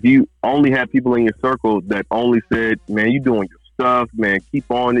 If you only have people in your circle that only said, man, you doing your stuff, man, keep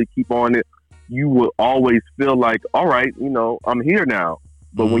on it, you will always feel like, all right, I'm here now.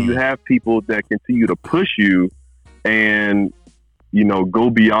 But when you have people that continue to push you and, go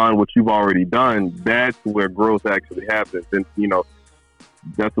beyond what you've already done, that's where growth actually happens. And,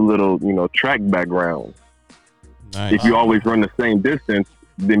 that's a little, track background. Nice. If you always run the same distance,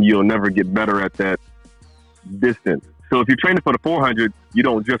 then you'll never get better at that distance. So if you're training for the 400, you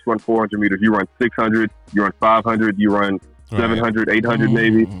don't just run 400 meters. You run 600, you run 500, you run 700, 800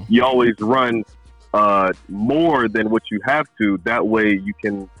 maybe. You always run more than what you have to. That way you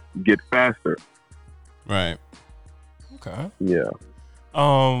can get faster. Right. Okay. Yeah.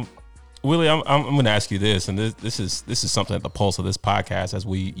 Willie, I'm going to ask you this, and this is something at the pulse of this podcast as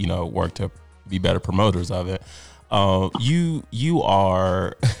we work to be better promoters of it. You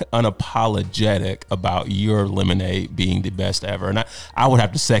are unapologetic about your lemonade being the best ever, and I would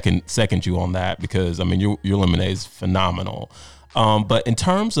have to second you on that, because I mean your lemonade is phenomenal. But in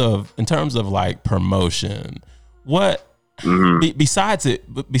terms of like promotion, what besides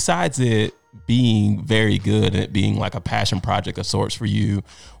it being very good and it being like a passion project of sorts for you,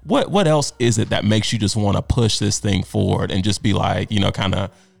 what else is it that makes you just want to push this thing forward and just be like, kind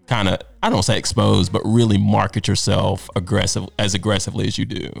of, I don't say expose, but really market yourself as aggressively as you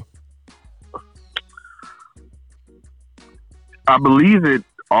do? I believe it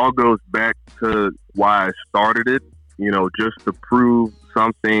all goes back to why I started it, just to prove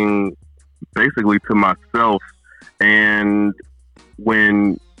something basically to myself. And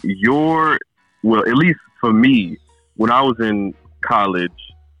when at least for me, when I was in college,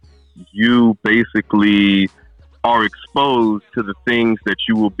 you basically are exposed to the things that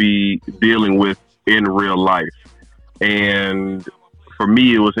you will be dealing with in real life. And for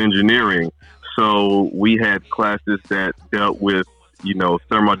me, it was engineering. So we had classes that dealt with,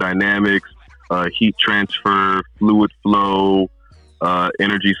 thermodynamics, heat transfer, fluid flow,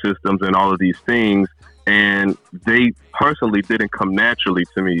 energy systems, and all of these things. And they personally didn't come naturally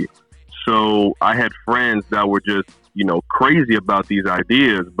to me. So I had friends that were just, crazy about these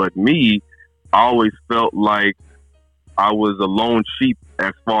ideas. But me, I always felt like I was a lone sheep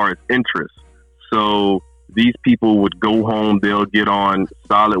as far as interest. So these people would go home, they'll get on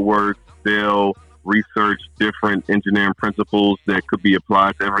SolidWorks, they'll research different engineering principles that could be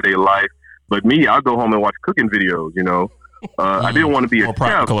applied to everyday life. But me, I'll go home and watch cooking videos, I didn't want to be a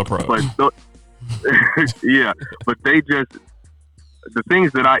practical chef, approach. But yeah, but the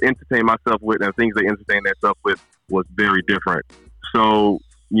things that I entertain myself with and the things they entertain themselves with was very different. So,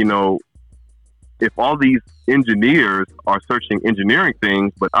 if all these engineers are searching engineering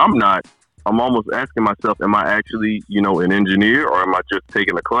things, but I'm not, I'm almost asking myself, am I actually, an engineer, or am I just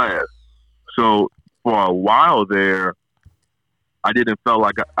taking a class? So for a while there, I didn't feel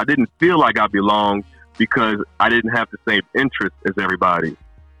like I belonged, because I didn't have the same interest as everybody.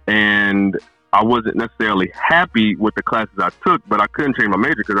 And I wasn't necessarily happy with the classes I took, but I couldn't change my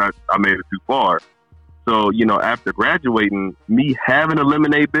major because I made it too far. So, after graduating, me having a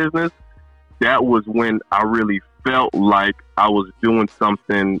lemonade business, that was when I really felt like I was doing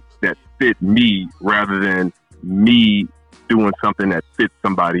something that fit me rather than me doing something that fits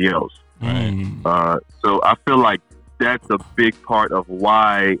somebody else. Right. So I feel like that's a big part of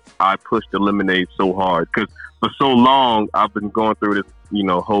why I pushed the lemonade so hard, because for so long I've been going through this,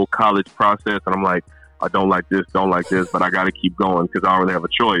 whole college process, and I'm like, I don't like this, but I got to keep going because I don't really have a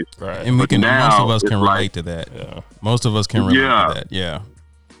choice. Right. And most of us can relate to that. Yeah. Most of us can relate to that. Yeah.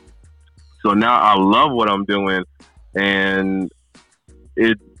 So now I love what I'm doing, and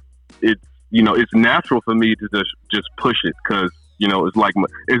it's it's natural for me to just push it because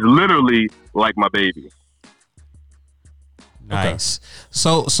it's literally like my baby. Nice. Okay.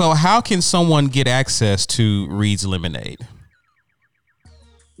 So how can someone get access to Reed's Lemonade?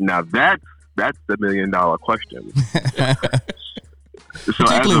 Now that's the $1 million question. So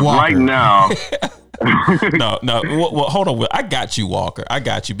as of Walker. right now, no. Well, hold on. I got you, Walker. I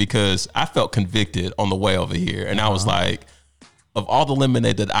got you because I felt convicted on the way over here, and I was like, of all the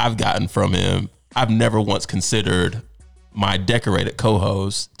lemonade that I've gotten from him, I've never once considered my decorated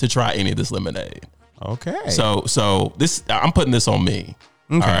co-host to try any of this lemonade. Okay. So this, I'm putting this on me.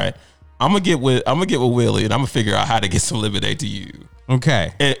 Okay. All right. I'm gonna get with Willie, and I'm gonna figure out how to get some lemonade to you.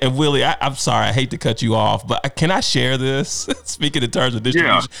 Okay. And Willie, I'm sorry, I hate to cut you off, but can I share this? Speaking in terms of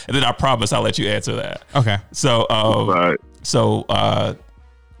distribution, yeah. And then I promise I'll let you answer that. Okay. So, right.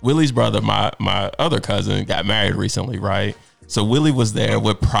 Willie's brother, my other cousin, got married recently, right? So Willie was there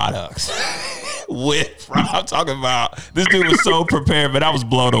with products. I'm talking about, this dude was so prepared, but I was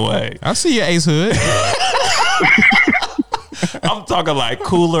blown away. I see your Ace Hood. I'm talking like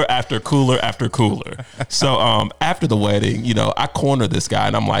cooler after cooler after cooler. So after the wedding, I corner this guy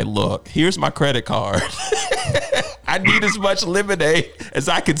and I'm like, look, here's my credit card. I need as much lemonade as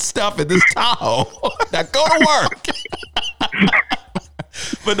I can stuff in this Tahoe. Now go to work.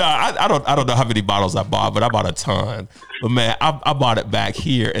 But no, I don't know how many bottles I bought, but I bought a ton. But man, I bought it back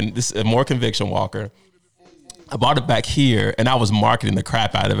here, and this is more conviction, Walker. I bought it back here, and I was marketing the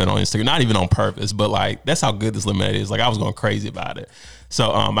crap out of it on Instagram, not even on purpose, but like that's how good this lemonade is. Like I was going crazy about it.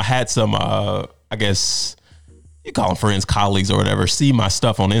 So I had some, I guess you call them friends, colleagues, or whatever, see my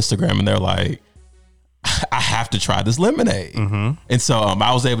stuff on Instagram, and they're like, I have to try this lemonade. Mm-hmm. And so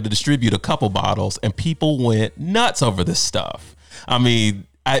I was able to distribute a couple bottles, and people went nuts over this stuff. I mean,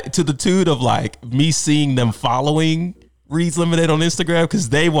 to the tune of like me seeing them following Reed's Lemonade on Instagram because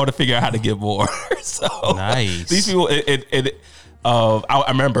they want to figure out how to get more. So nice. These people, I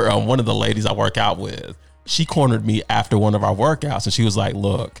remember one of the ladies I work out with, she cornered me after one of our workouts, and she was like,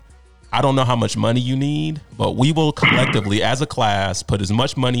 look, I don't know how much money you need, but we will collectively as a class put as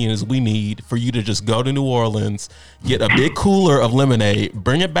much money in as we need for you to just go to New Orleans, get a big cooler of lemonade,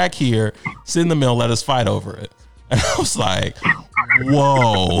 bring it back here, sit in the middle, let us fight over it. And I was like,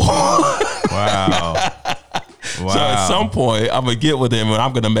 whoa. Wow. So at some point, I'm going to get with him and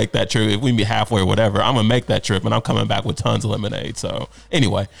I'm going to make that trip. If we meet halfway or whatever, I'm going to make that trip and I'm coming back with tons of lemonade. So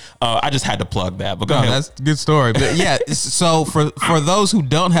anyway, I just had to plug that. But go ahead. That's a good story. But yeah, so for those who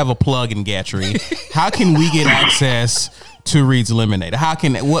don't have a plug in Gatrey, how can we get access to Reed's Lemonade? How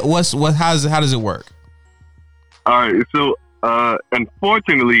does it work? All right. So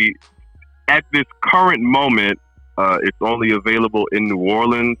unfortunately, at this current moment, it's only available in New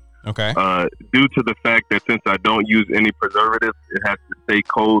Orleans. Okay. Due to the fact that since I don't use any preservatives, it has to stay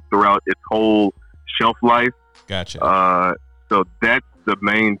cold throughout its whole shelf life. Gotcha. So that's the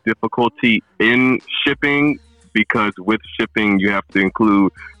main difficulty in shipping, because with shipping you have to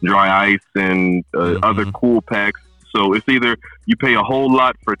include dry ice and other cool packs. So it's either you pay a whole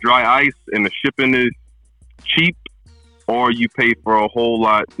lot for dry ice and the shipping is cheap, or you pay for a whole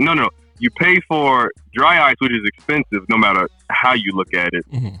lot. No. You pay for dry ice, which is expensive no matter how you look at it.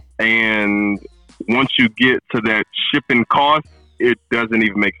 Mm-hmm. And once you get to that shipping cost, it doesn't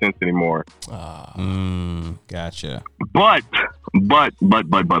even make sense anymore. Gotcha. But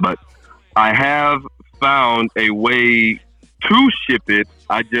I have found a way to ship it.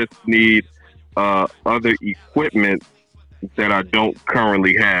 I just need other equipment that I don't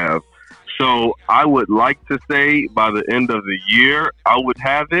currently have. So I would like to say by the end of the year, I would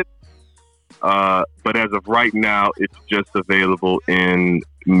have it. But as of right now, it's just available in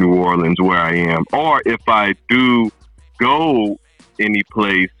New Orleans where I am. Or if I do go any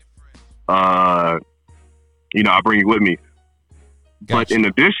place, I'll bring it with me. Gotcha. But in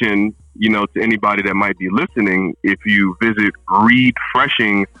addition, to anybody that might be listening, if you visit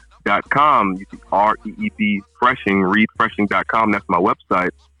Reedfreshing.com, you can REED Freshing, Reedfreshing.com, that's my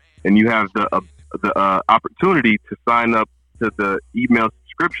website, and you have the opportunity to sign up to the email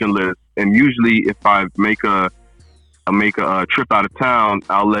subscription list. And usually if I make a trip out of town,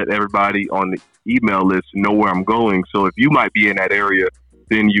 I'll let everybody on the email list know where I'm going. So if you might be in that area,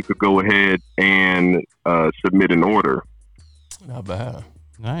 then you could go ahead and submit an order. Not bad.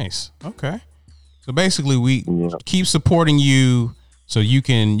 Nice. Okay. So basically we keep supporting you so you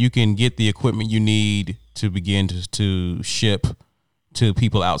can get the equipment you need to begin to ship to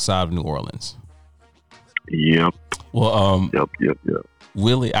people outside of New Orleans. Yep. Well, Yep.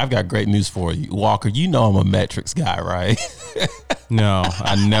 Willie, I've got great news for you. Walker, you know I'm a metrics guy, right? No,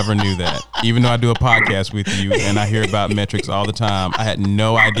 I never knew that. Even though I do a podcast with you and I hear about metrics all the time, I had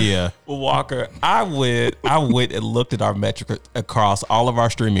no idea. Well, Walker, I went and looked at our metrics across all of our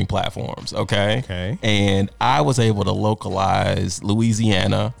streaming platforms, okay? Okay. And I was able to localize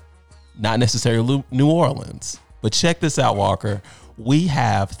Louisiana, not necessarily New Orleans. But check this out, Walker. We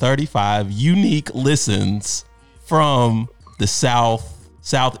have 35 unique listens from the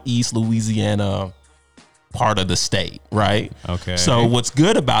southeast Louisiana part of the state, right? Okay. So what's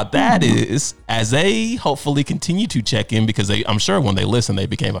good about that is, as they hopefully continue to check in, because I'm sure when they listen, they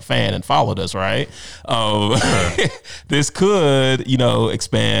became a fan and followed us, right? This could,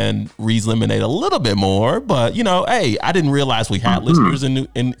 expand Reed's Lemonade a little bit more. But hey, I didn't realize we had listeners in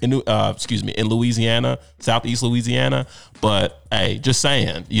Louisiana, southeast Louisiana. But hey, just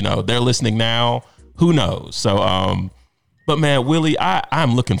saying, they're listening now. Who knows? So, but man, Willie,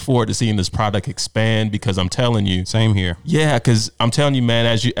 I'm looking forward to seeing this product expand, because I'm telling you, Same here. yeah, because I'm telling you, man,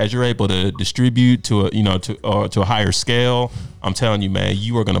 as you're able to distribute to a higher scale, I'm telling you, man,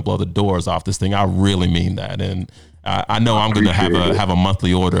 you are going to blow the doors off this thing. I really mean that, and I know I'm going to have a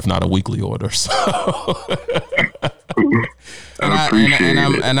monthly order, if not a weekly order. So,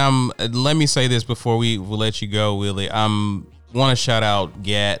 Let me say this before we'll let you go, Willie. Want to shout out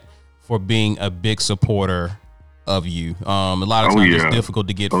Gat for being a big supporter of you. A lot of times it's difficult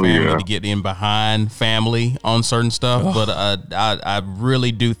to get family to get in behind family on certain stuff, but I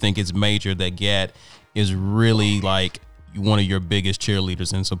really do think it's major that Gat is really like one of your biggest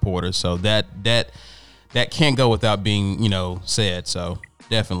cheerleaders and supporters. So that can't go without being said. So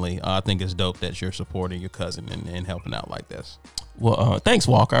definitely, I think it's dope that you're supporting your cousin and helping out like this. Well, thanks,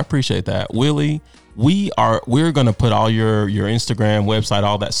 Walker. I appreciate that. Willie, we're going to put all your Instagram, website,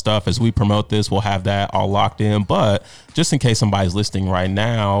 all that stuff as we promote this. We'll have that all locked in. But just in case somebody's listening right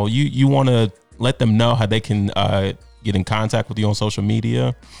now, you want to let them know how they can get in contact with you on social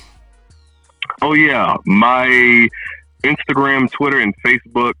media? Oh, yeah. My Instagram, Twitter, and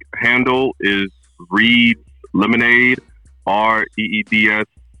Facebook handle is Reed's Lemonade, REEDS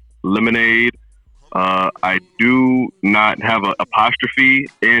Lemonade. I do not have an apostrophe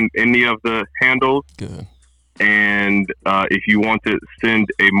in any of the handles. Good. And if you want to send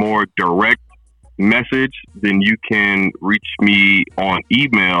a more direct message, then you can reach me on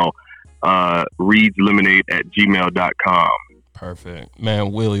email, reedslemonade@gmail.com. Perfect.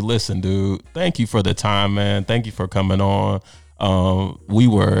 Man, Willie, listen, dude, thank you for the time, man. Thank you for coming on. We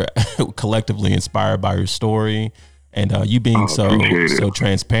were collectively inspired by your story. And you being so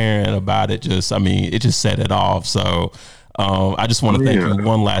transparent about it, it just set it off. So I just want to thank you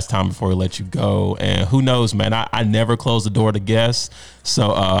one last time before we let you go. And who knows, man, I never close the door to guests.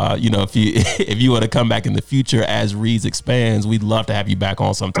 So, if you want to come back in the future as Reed's expands, we'd love to have you back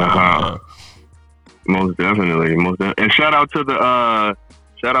on sometime. Most definitely. And shout out to the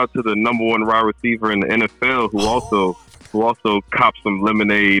number one wide receiver in the NFL who also copped some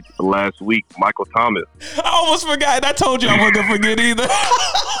lemonade last week, Michael Thomas. I almost forgot. I told you I wasn't going to forget either.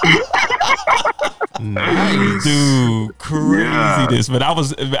 Nice. Dude, craziness. But I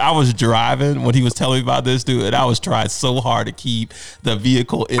was driving when he was telling me about this, dude, and I was trying so hard to keep the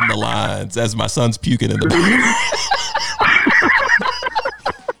vehicle in the lines as my son's puking in the back.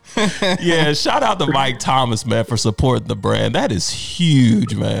 Yeah, shout out to Mike Thomas, man, for supporting the brand. That is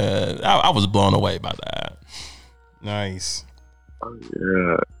huge, man. I was blown away by that. Nice.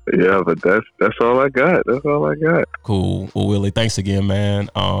 Yeah, but that's all I got. Cool. Well, Willie, thanks again, man.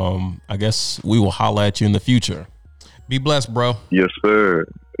 I guess we will holler at you in the future. Be blessed, bro. Yes, sir.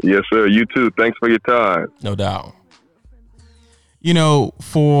 You too. Thanks for your time. No doubt.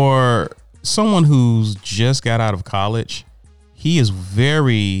 For someone who's just got out of college, he is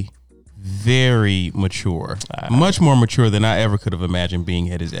very, very mature. Much more mature than I ever could have imagined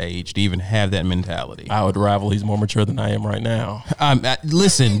being at his age to even have that mentality. I would rival he's more mature than I am right now.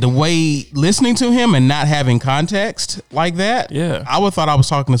 Listen, the way listening to him and not having context like that, I would have thought I was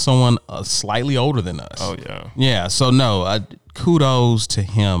talking to someone slightly older than us. Oh, yeah. Yeah, so no, kudos to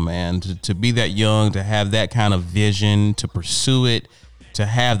him, man, to be that young, to have that kind of vision, to pursue it, to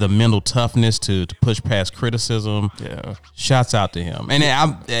have the mental toughness to push past criticism. Yeah. Shouts out to him. And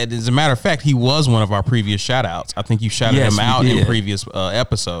as a matter of fact, he was one of our previous shout outs. I think you shouted him out in previous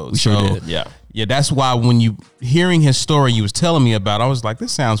episodes. We sure did. Yeah. Yeah, that's why when you hearing his story you was telling me about, I was like,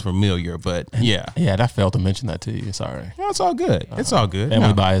 this sounds familiar, but yeah. Yeah, I failed to mention that to you. Sorry. No, it's all good. It's all good.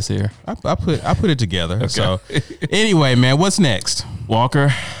 Family bias here. I put it together. Okay. So anyway, man, what's next?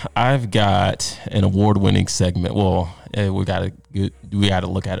 Walker, I've got an award-winning segment. Well, we gotta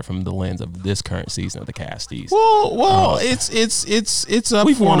look at it from the lens of this current season of the Casties. Well, it's up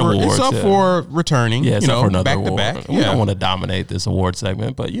we've won awards, it's up for returning. Yeah, it's up for another back award. to back. We don't want to dominate this award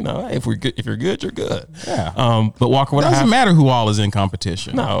segment, but if we're good, if you're good, you're good. Yeah. But Walker, what doesn't matter who all is in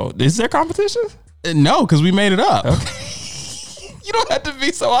competition. No, is there competition? No, because we made it up. Okay. You don't have to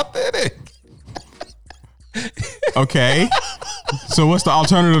be so authentic. Okay. So what's the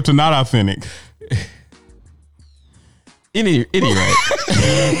alternative to not authentic? Any rate.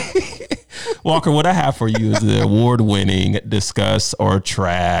 Walker, what I have for you is the award-winning Discuss or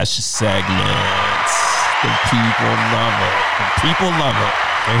Trash segment. The people love it. The people love it.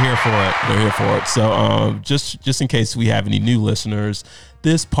 They're here for it. They're here for it. So just in case we have any new listeners,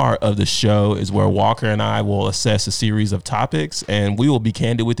 this part of the show is where Walker and I will assess a series of topics, and we will be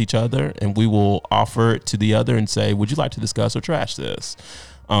candid with each other, and we will offer it to the other and say, would you like to discuss or trash this?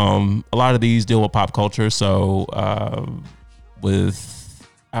 A lot of these deal with pop culture, so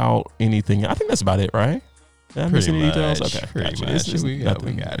without anything, I think that's about it, right? Did I miss any details? Okay, pretty gotcha. much. We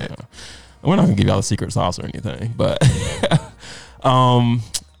got it. We're not gonna give y'all the secret sauce or anything, but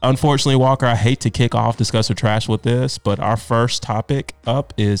unfortunately, Walker, I hate to kick off Discuss or Trash with this, but our first topic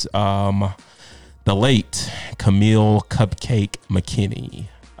up is the late Camille Cupcake McKinney.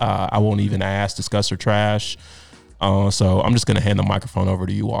 I won't even ask Discuss or Trash. So I'm just going to hand the microphone over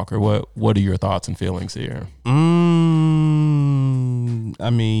to you, Walker. What are your thoughts and feelings here? I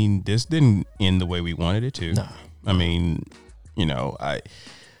mean, this didn't end the way we wanted it to. No. I mean,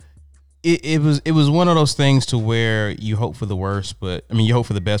 it was one of those things to where you hope for the worst, you hope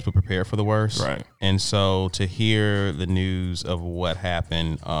for the best, but prepare for the worst. Right. And so to hear the news of what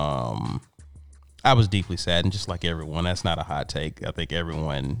happened, I was deeply saddened, just like everyone. That's not a hot take. I think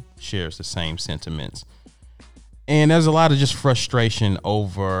everyone shares the same sentiments. And there's a lot of just frustration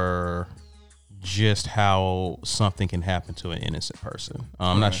over just how something can happen to an innocent person.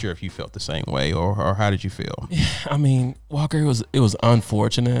 I'm not sure if you felt the same way or how did you feel? Yeah, I mean, Walker, it was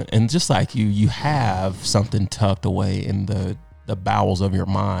unfortunate. And just like you have something tucked away in the bowels of your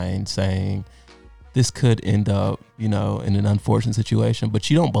mind saying this could end up, in an unfortunate situation, but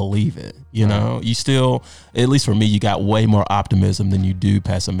you don't believe it. You know, you still, at least for me, you got way more optimism than you do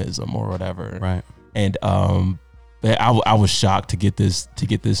pessimism or whatever. Right. And, I was shocked to get this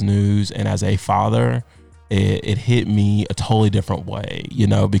news, and as a father, it hit me a totally different way,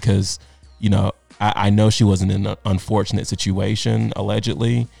 because I know she wasn't in an unfortunate situation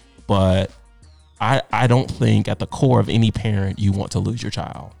allegedly, but I don't think at the core of any parent you want to lose your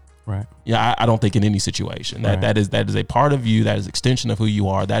child. Right. Yeah, I don't think in any situation that is a part of you, that is extension of who you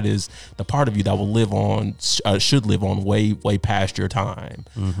are. That is the part of you that will live on, should live on way past your time.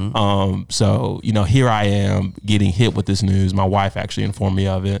 Mm-hmm. So here I am getting hit with this news. My wife actually informed me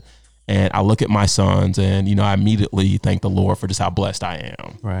of it, and I look at my sons, and I immediately thank the Lord for just how blessed I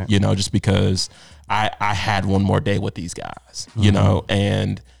am. Right. Just because I had one more day with these guys. Mm-hmm.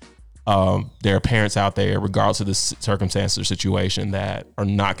 And there are parents out there, regardless of the circumstance or situation, that are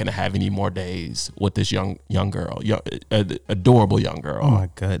not going to have any more days with this young girl, adorable young girl. Oh my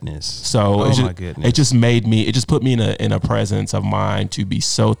goodness! So it just put me in a presence of mind to be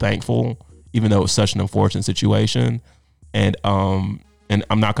so thankful, even though it was such an unfortunate situation. And I'm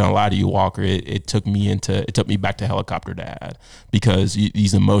not going to lie to you, Walker. It took me back to helicopter dad, because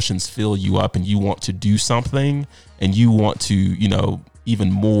these emotions fill you up, and you want to do something, and you want to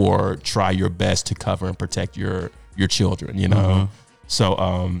even more try your best to cover and protect your children, Mm-hmm. So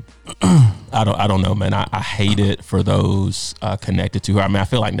I don't know, man. I hate it for those connected to her. I mean, I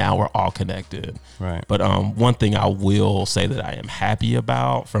feel like now we're all connected. Right. But one thing I will say that I am happy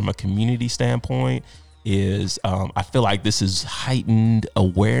about from a community standpoint is I feel like this is heightened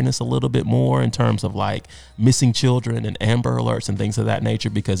awareness a little bit more in terms of like missing children and Amber Alerts and things of that nature,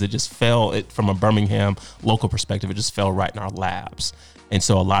 because it just fell from a Birmingham local perspective. It just fell right in our laps. And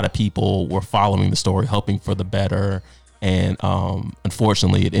so a lot of people were following the story, hoping for the better. And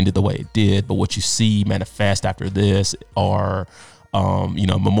unfortunately, it ended the way it did. But what you see manifest after this are,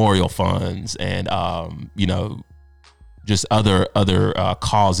 memorial funds and, just other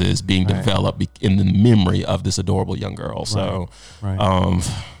causes being developed in the memory of this adorable young girl. So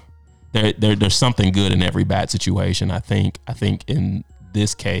there's something good in every bad situation. I think in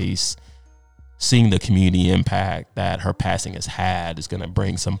this case, seeing the community impact that her passing has had is going to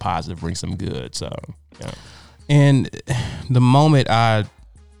bring some positive, bring some good. So, yeah. And the moment I,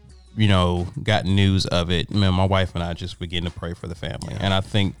 got news of it, my wife and I just began to pray for the family. And I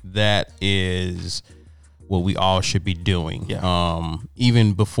think that is what we all should be doing. Yeah.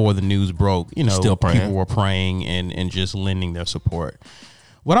 Even before the news broke, still praying. People were praying and just lending their support.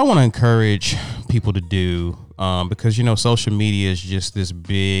 What I want to encourage people to do, because, you know, social media is just this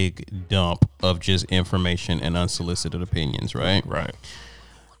big dump of just information and unsolicited opinions, right? Right.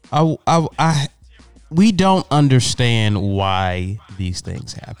 We don't understand why these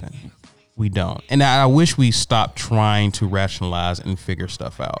things happen. We don't. And I wish we stopped trying to rationalize and figure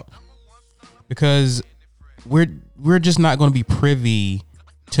stuff out, because we're just not going to be privy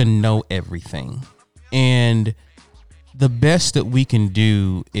to know everything. And the best that we can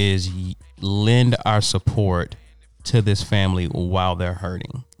do is lend our support to this family while they're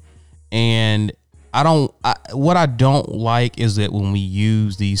hurting. And what I don't like is that when we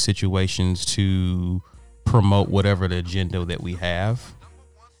use these situations to promote whatever the agenda that we have.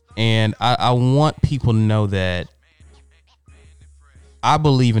 And I want people to know that I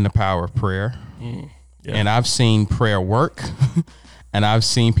believe in the power of prayer. Yeah. And I've seen prayer work. And I've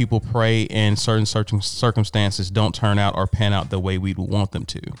seen people pray in certain circumstances don't turn out or pan out the way we would want them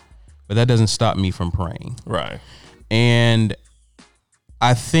to. But that doesn't stop me from praying. Right. And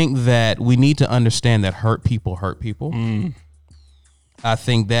I think that we need to understand that hurt people hurt people. I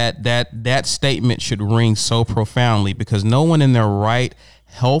think that statement should ring so profoundly, because no one in their right,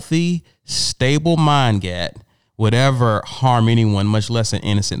 healthy, stable mind would ever harm anyone, much less an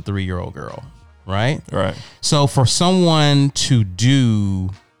innocent 3-year-old girl. Right. So for someone to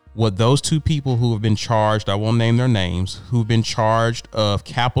do what those two people who have been charged, I won't name their names, who've been charged of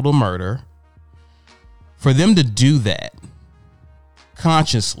capital murder, for them to do that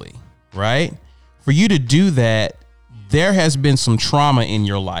consciously, right? For you to do that, there has been some trauma in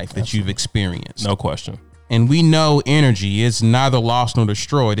your life that you've experienced. No question. And we know energy is neither lost nor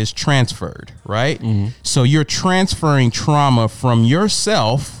destroyed, it's transferred, right? Mm-hmm. So you're transferring trauma from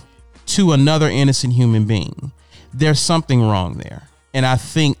yourself to another innocent human being. There's something wrong there. And I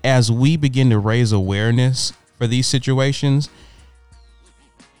think as we begin to raise awareness for these situations,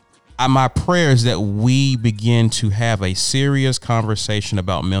 my prayer is that we begin to have a serious conversation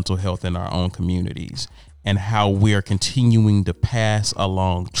about mental health in our own communities and how we're continuing to pass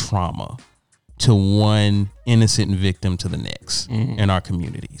along trauma to one innocent victim to the next in our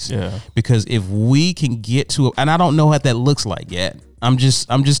communities. Yeah. Because if we can get to, and I don't know what that looks like yet. I'm just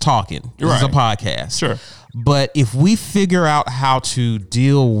talking. This is a podcast. Sure. But if we figure out how to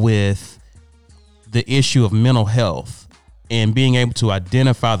deal with the issue of mental health and being able to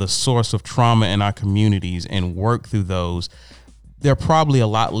identify the source of trauma in our communities and work through those, there are probably a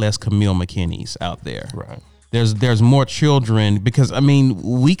lot less Camille McKinneys out there. Right. There's more children, because I mean,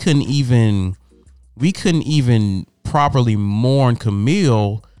 we couldn't even properly mourn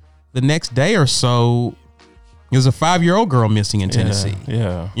Camille. The next day or so, there's a 5-year-old girl missing in Tennessee.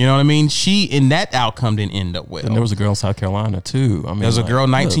 Yeah. You know what I mean? That outcome didn't end up well. And there was a girl in South Carolina too. I mean, there's a girl,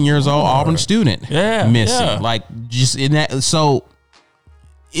 19 years old, Auburn student, missing. Yeah. Like, just in that. So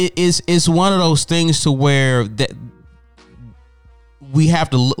it's one of those things to where that we have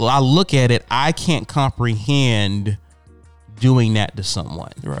to. I look at it. I can't comprehend doing that to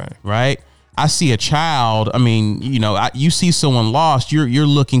someone. Right. I see a child. I mean, you know, you see someone lost. You're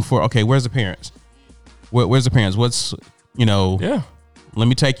looking for. Okay, where's the parents? Where's the parents? What's, you know? Yeah. Let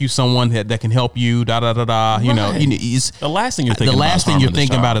me take you someone that can help you. Da da da da. Right. You know, it's the last thing you're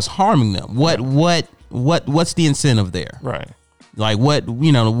thinking. About is harming them. What's the incentive there? Right. Like what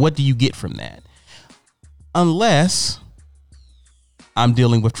do you get from that? Unless I'm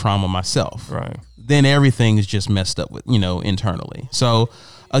dealing with trauma myself. Right. Then everything is just messed up with, internally. So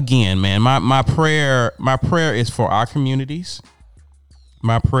again, man, my prayer is for our communities.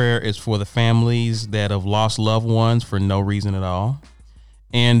 My prayer is for the families that have lost loved ones for no reason at all.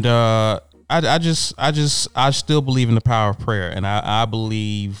 And I still believe in the power of prayer. And I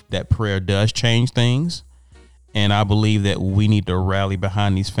believe that prayer does change things. And I believe that we need to rally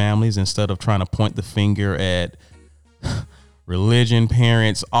behind these families instead of trying to point the finger at religion,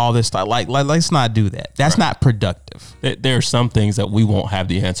 parents, all this stuff. Like let's not do that. That's not productive. There are some things that we won't have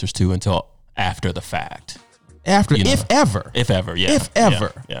the answers to until after the fact. If ever.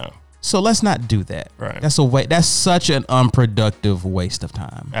 Yeah. So let's not do that. Right. That's such an unproductive waste of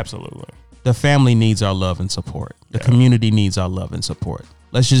time. Absolutely. The family needs our love and support. The community needs our love and support.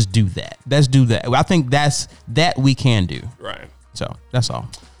 Let's just do that. Let's do that. I think that we can do. Right. So that's all.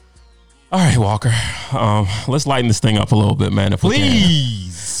 All right, Walker. Let's lighten this thing up a little bit, man. If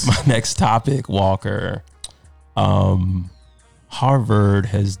Please. We can. My next topic, Walker. Harvard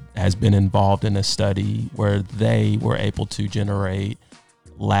has been involved in a study where they were able to generate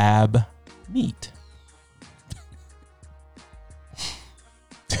lab meat.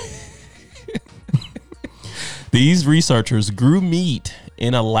 These researchers grew meat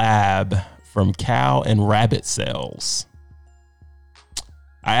in a lab from cow and rabbit cells.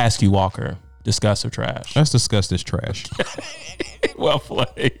 I ask you, Walker, Discuss or trash? Let's discuss this trash. Well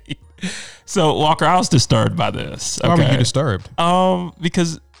played. So Walker, I was disturbed by this. Why were you disturbed?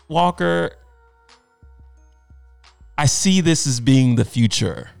 Because Walker, I see this as being the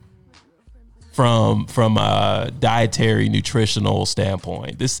future from a dietary nutritional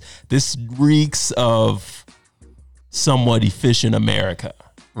standpoint. This reeks of somewhat efficient America,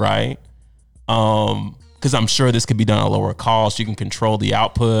 right? Because I'm sure this could be done at a lower cost. You can control the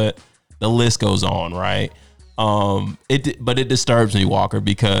output. The list goes on, right? But it disturbs me, Walker,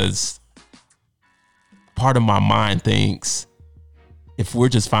 because part of my mind thinks, if we're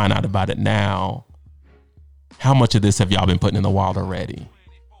just finding out about it now, how much of this have y'all been putting in the wild already?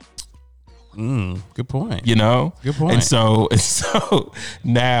 Good point. You know? Good point. And so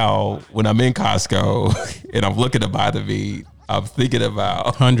now when I'm in Costco and I'm looking to buy the meat, I'm thinking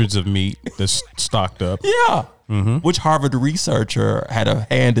about hundreds of meat that's stocked up. Yeah. Mm-hmm. Which Harvard researcher had a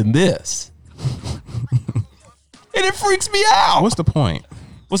hand in this? And it freaks me out. What's the point?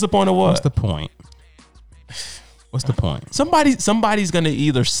 What's the point of what? What's the point? What's the point? Somebody's going to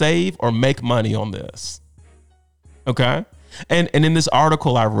either save or make money on this. Okay? And in this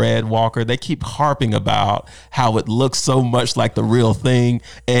article I read, Walker, they keep harping about how it looks so much like the real thing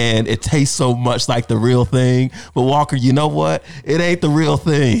and it tastes so much like the real thing. But Walker, you know what? It ain't the real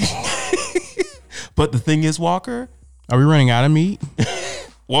thing. But the thing is, Walker, are we running out of meat?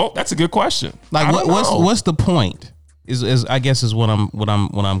 Well, that's a good question. Like, what's the point? Is I guess is what I'm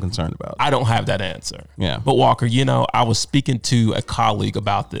concerned about. I don't have that answer. Yeah. But Walker, you know, I was speaking to a colleague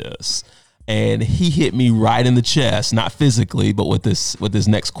about this, and he hit me right in the chest, not physically, but with this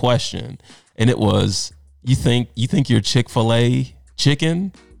next question. And it was, you think your Chick-fil-A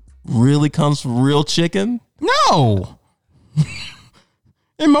chicken really comes from real chicken? No.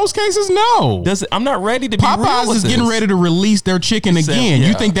 In most cases, no. Does it? I'm not ready to be real with Popeyes is getting ready to release their chicken again. Yeah.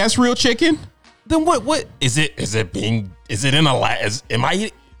 You think that's real chicken? Then what is it? Is it in a lab?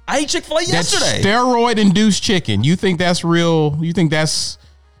 I ate Chick-fil-A yesterday. That's steroid induced chicken. You think that's real? You think that's?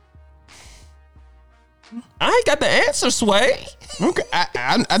 I ain't got the answer, Sway. Okay,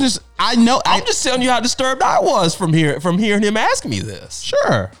 I know. I'm just telling you how disturbed I was from hearing him ask me this.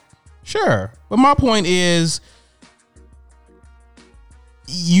 Sure. But my point is,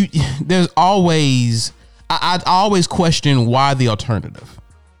 there's always, I always question why the alternative,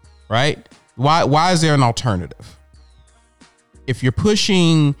 right? Why is there an alternative? If you're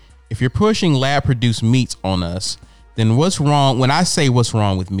pushing lab produced meats on us, then what's wrong? When I say what's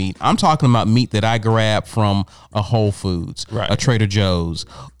wrong with meat, I'm talking about meat that I grab from a Whole Foods, right, a Trader Joe's,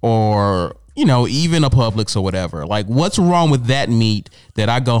 or even a Publix or whatever. Like, what's wrong with that meat that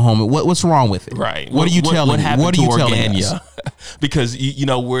I go home and what's wrong with it? Right. What are you telling me? What are you telling us? Because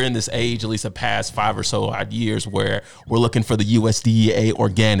we're in this age, at least the past 5 or so odd years, where we're looking for the USDA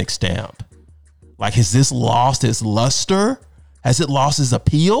organic stamp. Like, has this lost its luster? Has it lost its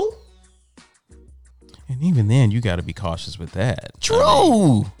appeal? And even then, you got to be cautious with that.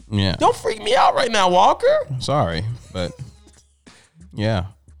 True. Yeah. Don't freak me out right now, Walker. Sorry, but yeah.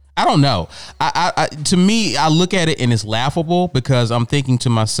 I don't know. To me, I look at it and it's laughable because I'm thinking to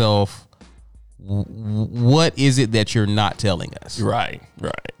myself, what is it that you're not telling us? Right.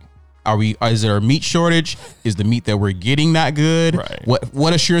 Is there a meat shortage? Is the meat that we're getting not good? Right.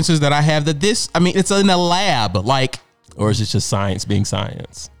 What assurances that I have that this, it's in a lab, or is it just science being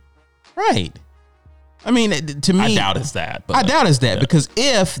science? Right. To me, I doubt it's that. But, because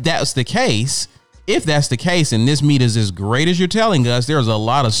if that's the case, and this meat is as great as you're telling us, there's a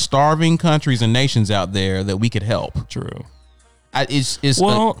lot of starving countries and nations out there that we could help. True.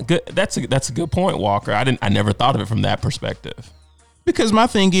 Good. That's a good point, Walker. I never thought of it from that perspective. Because my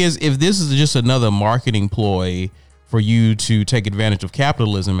thing is, if this is just another marketing ploy for you to take advantage of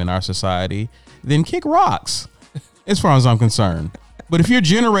capitalism in our society, then kick rocks, as far as I'm concerned. But if you're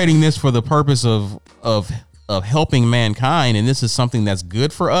generating this for the purpose of helping mankind, and this is something that's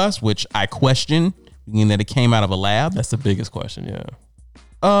good for us, which I question, meaning that it came out of a lab. That's the biggest question. Yeah.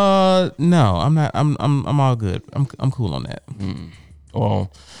 No, I'm not. I'm all good. I'm cool on that.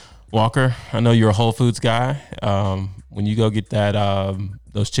 Well, Walker, I know you're a Whole Foods guy. When you go get that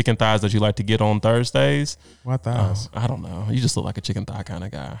those chicken thighs that you like to get on Thursdays. What thighs? I don't know. You just look like a chicken thigh kind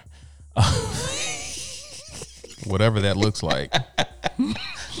of guy. Whatever that looks like.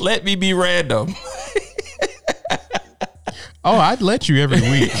 Let me be random. Oh, I'd let you every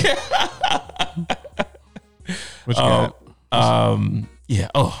week. What you got? Yeah.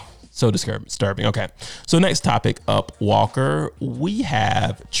 Oh, so disturbing. Okay. So next topic up, Walker. We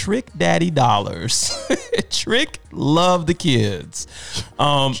have Trick Daddy Dollars. Trick love the kids.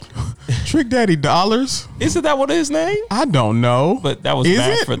 Trick Daddy Dollars? Isn't that what his name? I don't know. But that was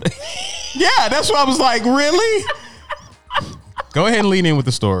bad for the Yeah, that's what I was like, really? Go ahead and lean in with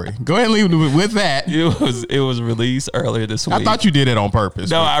the story. Go ahead and lean with that. It was released earlier this week. I thought you did it on purpose.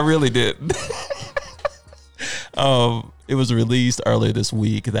 No, I really did. It was released earlier this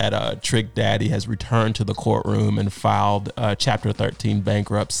week that Trick Daddy has returned to the courtroom and filed Chapter 13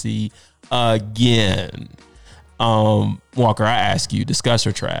 bankruptcy again. Walker, I ask you, discuss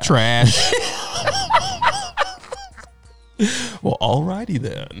or trash? Trash. Well, alrighty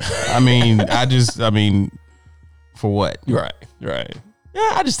then. I mean, for what? Right. Yeah,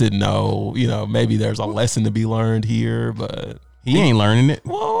 I just didn't know. Maybe there's a lesson to be learned here, but He ain't learning it.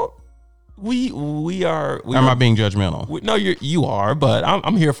 well, we are. Or am I being judgmental? No, you are, but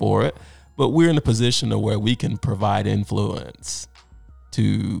I'm here for it. But we're in a position where we can provide influence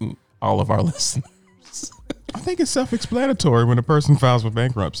to all of our listeners. I think it's self-explanatory when a person files for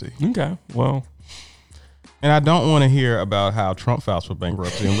bankruptcy. Okay, well. And I don't want to hear about how Trump files for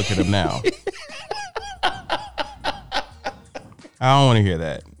bankruptcy and look at him now. I don't want to hear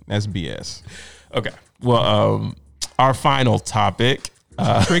that. That's BS. Okay. Well, our final topic.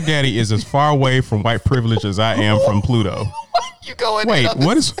 Trick Daddy is as far away from white privilege as I am from Pluto. You going? Wait,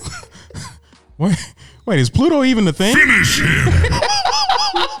 what is? Wait, is Pluto even the thing?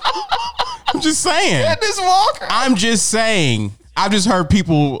 I'm just saying. This Walker. I'm just saying. I've just heard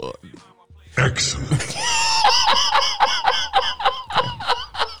people. Excellent.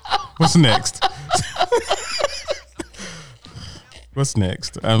 What's next? What's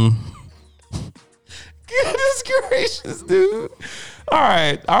next? Goodness gracious, dude. All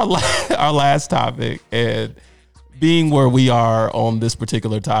right, our last topic, and being where we are on this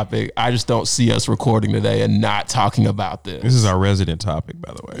particular topic, I just don't see us recording today and not talking about this. This is our resident topic,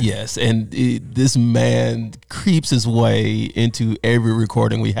 by the way. Yes, and this man creeps his way into every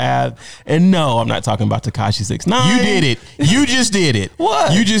recording we have. And no, I'm not talking about Tekashi 6ix9ine. You did it. You just did it.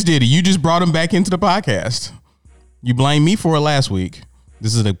 What? You just did it. You just brought him back into the podcast. You blamed me for it last week.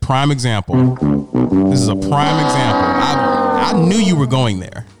 This is a prime example. This is a prime example. I knew you were going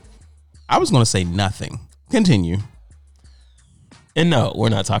there. I was going to say nothing. Continue. And no, we're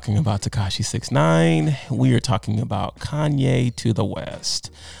not talking about Tekashi 6ix9ine. We are talking about Kanye to the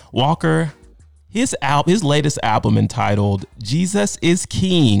West. Walker, his latest album entitled Jesus is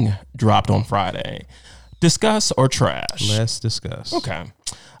King dropped on Friday. Discuss or trash? Let's discuss. Okay.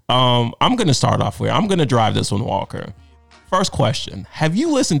 I'm going to start off here. I'm going to drive this one, Walker. First question. Have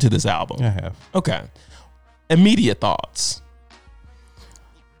you listened to this album? I have. Okay. Immediate thoughts.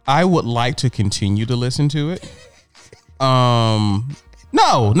 I would like to continue to listen to it. No.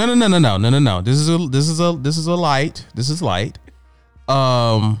 This is light. This is light.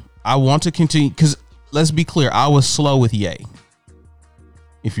 I want to continue because let's be clear. I was slow with Ye.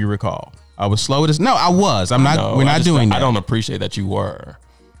 If you recall, I was slow with this. No, I was. I'm not. No, we're not doing that. I don't appreciate that you were,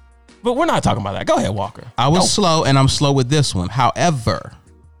 but we're not talking about that. Go ahead, Walker. I was slow, and I'm slow with this one. However,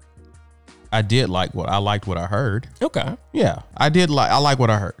 I liked what I heard. Okay. Yeah, I like what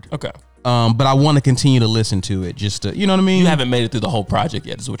I heard. Okay. But I want to continue to listen to it just to, you know what I mean? You haven't made it through the whole project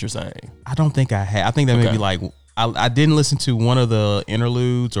yet, is what you're saying. I don't think I had. I think that maybe like, I didn't listen to one of the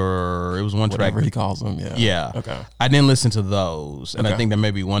interludes, or it was one Whatever track. he calls them, yeah. Yeah. Okay. I didn't listen to those. And I Okay. think there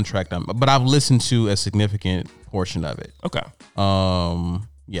may be one track, but I've listened to a significant portion of it. Okay.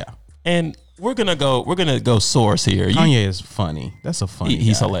 Yeah. And we're gonna go source here. Kanye is funny. That's a funny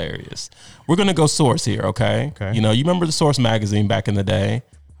He's guy. hilarious. We're gonna go source here, okay? Okay. You remember the Source magazine back in the day?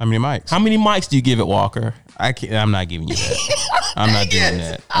 How many mics? How many mics do you give it, Walker? I'm not giving you that. I'm not doing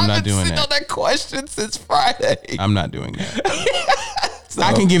that. I'm not doing that. on that question since Friday. I'm not doing that.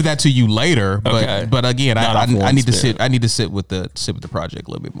 I can give that to you later, but Okay. but again, Not off I one need to spin. sit. I need to sit with the project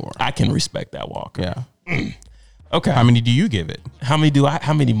a little bit more. I can respect that, Walker. Yeah. Okay. How many do you give it? How many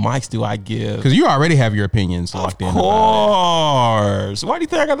mics do I give? Because you already have your opinions locked in. Of about course. Why do you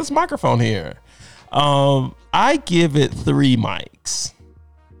think I got this microphone here? I give it 3 mics.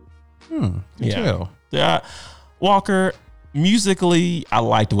 it. Yeah. Yeah. Walker, musically, I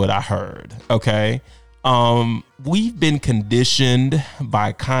liked what I heard. Okay. We've been conditioned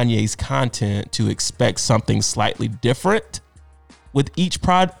by Kanye's content to expect something slightly different with each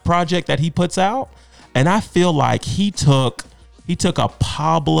project that he puts out. And I feel like he took a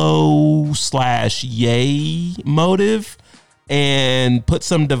Pablo / Ye motive and put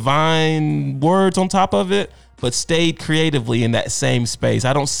some divine words on top of it, but stayed creatively in that same space.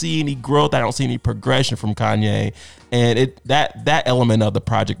 I don't see any growth. I don't see any progression from Kanye. And that element of the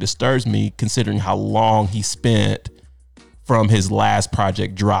project disturbs me, considering how long he spent from his last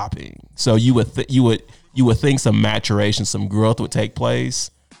project dropping. So you would think some maturation, some growth would take place.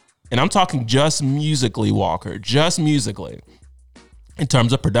 And I'm talking just musically, Walker, just musically. In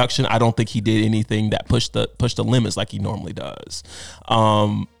terms of production, I don't think he did anything that pushed the limits like he normally does.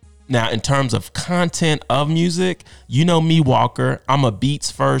 Now, in terms of content of music, you know me, Walker, I'm a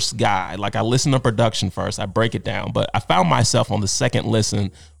beats first guy. Like, I listen to production first, I break it down. But I found myself on the second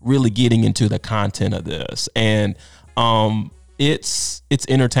listen really getting into the content of this. And it's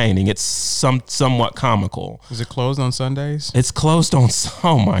entertaining. It's somewhat comical. Is it closed on Sundays? It's closed on,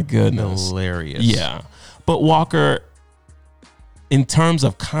 oh my goodness. Hilarious. Yeah. But Walker, in terms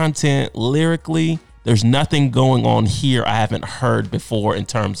of content lyrically, there's nothing going on here I haven't heard before in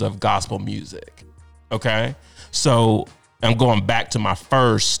terms of gospel music. Okay? So I'm going back to my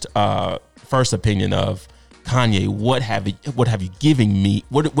first opinion of Kanye. What have you given me?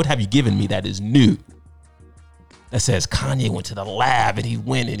 What have you given me that is new? That says Kanye went to the lab and he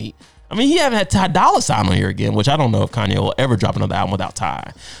went and he haven't had Ty Dolla $ign on here again, which I don't know if Kanye will ever drop another album without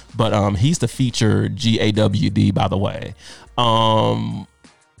Ty. But he's the feature GAWD, by the way.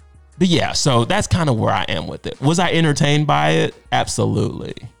 But yeah, so that's kind of where I am with it. Was I entertained by it?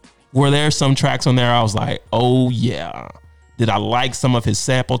 Absolutely. Were there some tracks on there I was like, oh yeah. Did I like some of his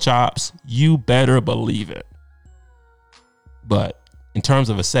sample chops? You better believe it. But in terms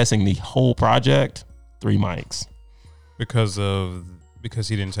of assessing the whole project, 3 mics. Because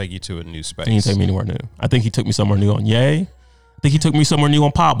he didn't take you to a new space. He didn't take me anywhere new. I think he took me somewhere new on Ye. I think he took me somewhere new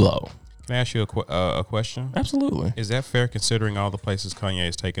on Pablo. Can I ask you a question? Absolutely. Is that fair considering all the places Kanye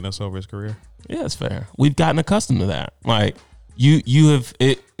has taken us over his career? Yeah, it's fair. We've gotten accustomed to that. Like you have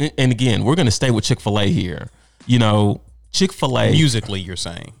it, and again, we're going to stay with Chick-fil-A here. You know, Chick-fil-A musically, you're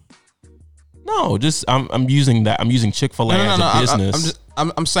saying? No, just I'm using that. I'm using Chick-fil-A as a business.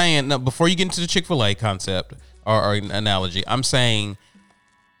 I'm saying, no, before you get into the Chick-fil-A concept or analogy, I'm saying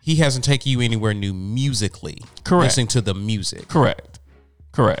he hasn't taken you anywhere new musically. Correct. Listening to the music. Correct.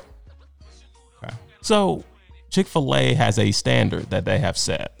 Okay. So Chick-fil-A has a standard that they have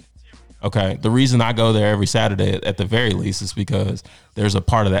set. Okay. The reason I go there every Saturday at the very least is because there's a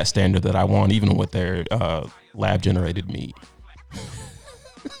part of that standard that I want, even with their lab generated meat.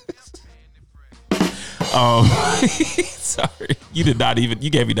 Sorry, you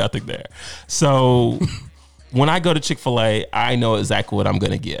gave me nothing there. So when I go to Chick-fil-A, I know exactly what I'm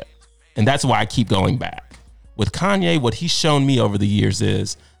going to get. And that's why I keep going back. With Kanye, what he's shown me over the years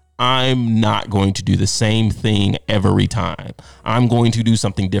is I'm not going to do the same thing every time. I'm going to do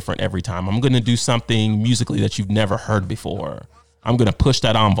something different every time. I'm going to do something musically that you've never heard before. I'm going to push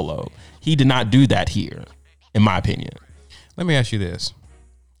that envelope. He did not do that here, in my opinion. Let me ask you this.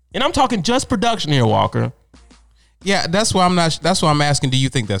 And I'm talking just production here, Walker. Yeah, that's why I'm asking, do you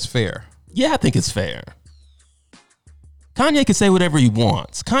think that's fair? Yeah, I think it's fair. Kanye can say whatever he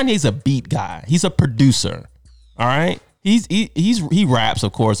wants. Kanye's a beat guy. He's a producer. All right? He raps,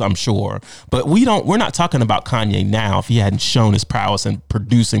 of course, I'm sure. But we're not talking about Kanye now if he hadn't shown his prowess in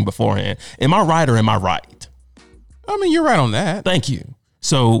producing beforehand. Am I right or am I right? I mean, you're right on that. Thank you.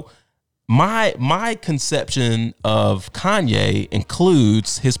 So my conception of Kanye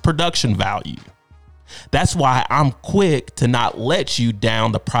includes his production value. That's why I'm quick to not let you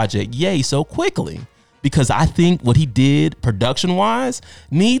down the project Ye so quickly, because I think what he did production wise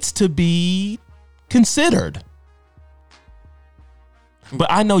needs to be considered. But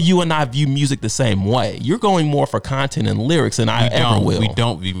I know you and I view music the same way. You're going more for content and lyrics than I ever will. We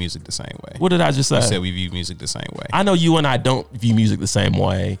don't view music the same way. What did I just say? You said we view music the same way. I know you and I don't view music the same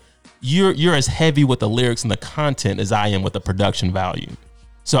way. You're as heavy with the lyrics and the content as I am with the production value.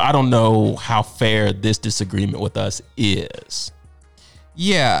 So I don't know how fair this disagreement with us is.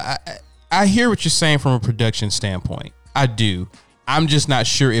 Yeah, I hear what you're saying from a production standpoint. I do. I'm just not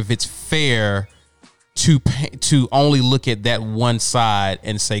sure if it's fair to only look at that one side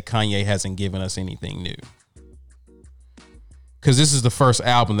and say Kanye hasn't given us anything new. Because this is the first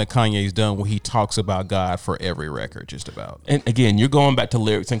album that Kanye's done where he talks about God for every record, just about. And again, you're going back to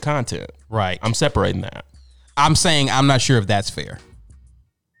lyrics and content. Right. I'm separating that. I'm saying I'm not sure if that's fair.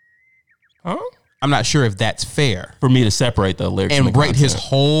 Huh? I'm not sure if that's fair. For me to separate the lyrics and the rate content. his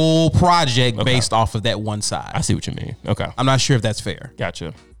whole project based off of that one side. I see what you mean. Okay. I'm not sure if that's fair.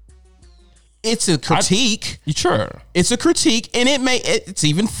 Gotcha. It's a critique. Sure. It's a critique, and it's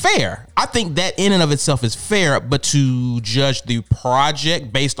even fair. I think that in and of itself is fair, but to judge the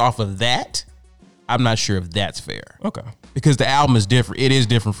project based off of that, I'm not sure if that's fair. Okay. Because the album is different. It is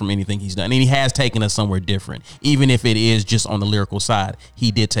different from anything he's done. And he has taken us somewhere different. Even if it is just on the lyrical side,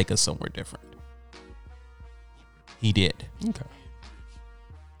 he did take us somewhere different. He did. Okay.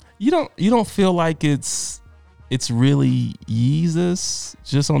 You don't feel like it's really Yeezus,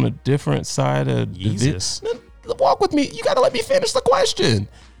 just on a different side of Yeezus? Walk with me. You got to let me finish the question.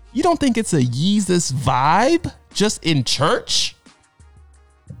 You don't think it's a Yeezus vibe just in church?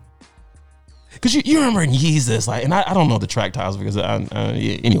 because you remember in Yeezus, like, and I don't know the track titles because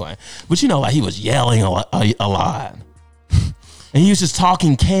anyway, but like he was yelling a lot. And he was just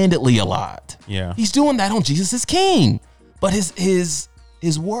talking candidly a lot. Yeah. He's doing that on Jesus is King. But his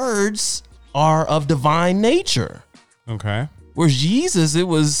words are of divine nature. Okay. Whereas Jesus, it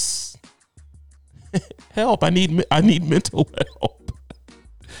was help. I need mental help.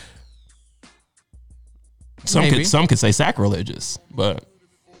 Some could say sacrilegious, but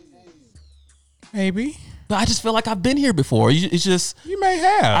maybe. But I just feel like I've been here before. It's just you may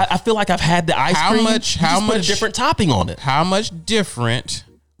have. I feel like I've had the ice cream. How much? Put a different topping on it. How much different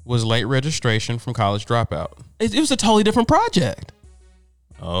was late registration from College Dropout? It was a totally different project.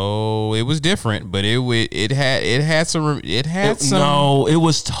 Oh, it was different, but it had some. No, it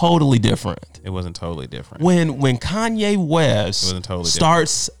was totally different. It wasn't totally different. When Kanye West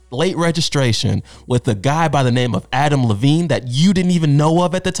starts late registration with a guy by the name of Adam Levine that you didn't even know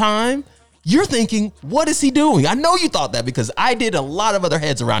of at the time, you're thinking, what is he doing? I know you thought that because I did, a lot of other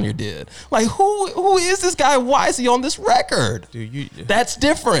heads around here did. Like, who is this guy? Why is he on this record? Dude, that's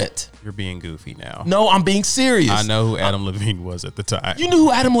different. You're being goofy now. No, I'm being serious. I know who Adam Levine was at the time. You knew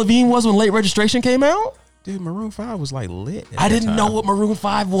who Adam Levine was when Late Registration came out? Dude, Maroon 5 was like lit. I didn't know what Maroon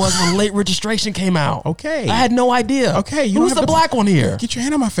 5 was when Late Registration came out. Okay. I had no idea. Okay. Who's the black one here? Get your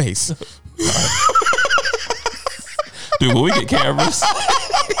hand on my face. Dude, when we get cameras.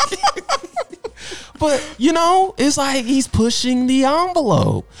 But, it's like he's pushing the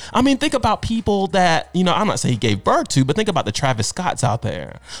envelope. I mean, think about people that, I'm not saying he gave birth to, but think about the Travis Scotts out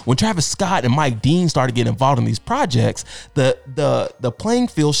there. When Travis Scott and Mike Dean started getting involved in these projects, the playing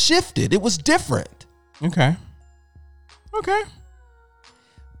field shifted. It was different. Okay.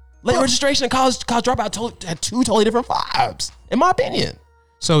 Late registration and college dropout had two totally different vibes, in my opinion.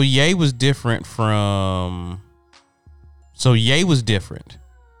 So Ye was different from...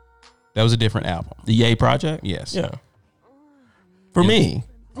 That was a different album. The Ye project? Yes. Yeah. For me.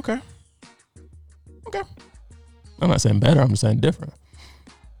 Okay. I'm not saying better. I'm just saying different.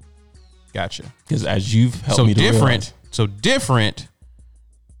 Gotcha. Because as you've helped me to realize.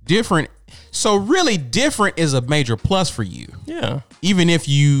 Different. So really different is a major plus for you. Yeah. Even if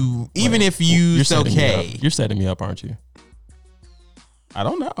you okay. You're setting me up, aren't you? I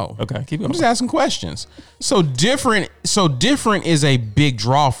don't know. Okay, keep going. I'm just asking questions. So different is a big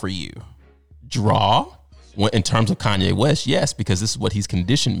draw for you. Draw? In terms of Kanye West, yes, because this is what he's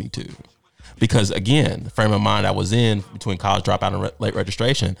conditioned me to. Because again, the frame of mind I was in between College Dropout and late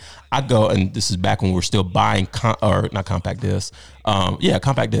registration, I go, and this is back when we were still buying not compact disc.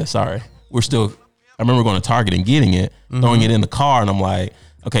 Compact disc, sorry. I remember going to Target and getting it, throwing it in the car, and I'm like,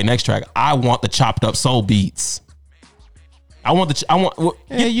 okay, next track, I want the chopped up soul beats. You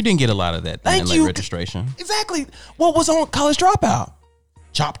didn't get a lot of that in late registration. Exactly. What was on College Dropout?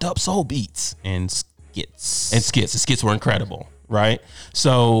 Chopped up soul beats. And skits. The skits were incredible, right?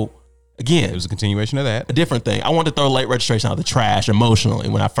 So, again. It was a continuation of that. A different thing. I wanted to throw late registration out of the trash emotionally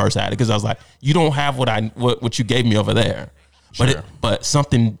when I first had it because I was like, you don't have what you gave me over there. Sure. But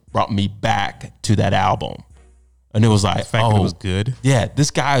something brought me back to that album. And it was like, the fact that it was good. Yeah,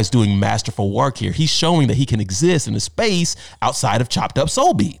 this guy is doing masterful work here. He's showing that he can exist in a space outside of chopped up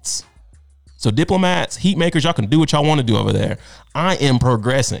soul beats. So diplomats, heat makers, y'all can do what y'all want to do over there. I am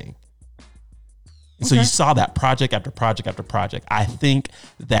progressing. And so you saw that project after project after project. I think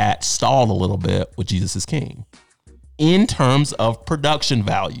that stalled a little bit with Jesus is King in terms of production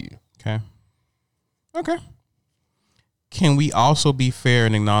value. Okay. Can we also be fair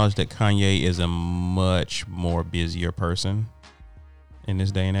and acknowledge that Kanye is a much more busier person in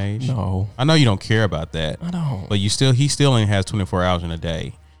this day and age? No. I know you don't care about that. I don't. But he still only has 24 hours in a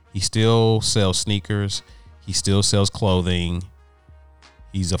day. He still sells sneakers. He still sells clothing.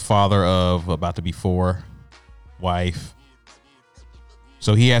 He's a father of about to be 4, wife.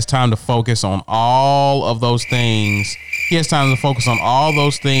 So he has time to focus on all of those things. He has time to focus on all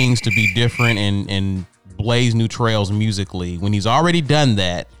those things to be different and blaze new trails musically when he's already done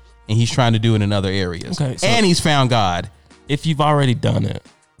that and he's trying to do it in other areas. Okay, so and he's found God. If you've already done it,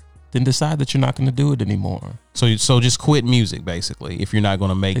 then decide that you're not going to do it anymore. So just quit music, basically, if you're not going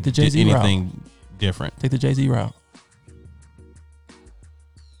to make anything different. Take the Jay-Z route.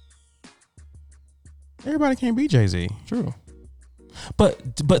 Everybody can't be Jay-Z. True.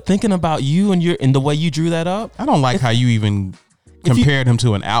 But thinking about you and the way you drew that up, I don't like how you even compared him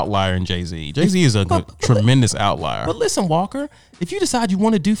to an outlier in Jay-Z. Jay-Z is a tremendous outlier. But listen, Walker, if you decide you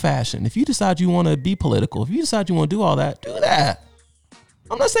want to do fashion, if you decide you want to be political, if you decide you want to do all that, do that.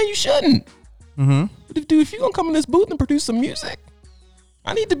 I'm not saying you shouldn't. Mm-hmm. But if you're going to come in this booth and produce some music,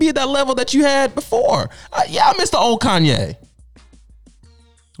 I need to be at that level that you had before. I miss the old Kanye.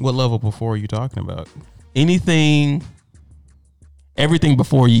 What level before are you talking about? Everything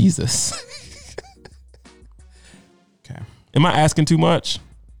before Jesus. Okay. Am I asking too much?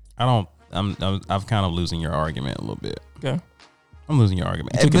 I'm kind of losing your argument a little bit. Okay. I'm losing your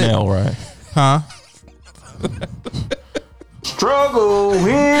argument. You took an L, right? Huh? Struggle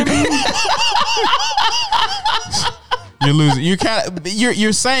with You're losing.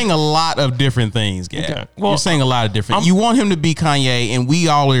 You're saying a lot of different things, Gab. Okay. Well, you're saying a lot of different. You want him to be Kanye, and we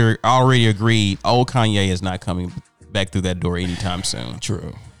all are already agreed. Old Kanye is not coming back through that door anytime soon.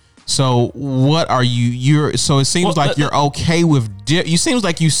 True. So what are you? So it seems like you're okay with. You seems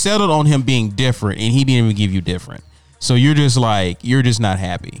like you settled on him being different, and he didn't even give you different. So you're just not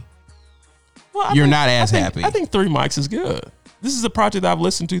happy. Well, you're not as happy. I think 3 mics is good. This is a project I've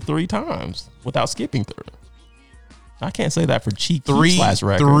listened to 3 times without skipping through. I can't say that for cheap record.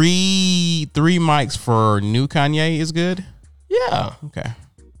 3 mics for new Kanye is good. Yeah. Okay.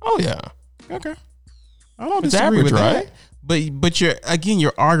 Oh yeah. Okay. I don't It's disagree average, with right? that. But you're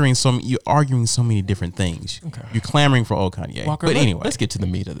arguing so many different things. Okay. You're clamoring for old Kanye. Walker, but anyway, let's get to the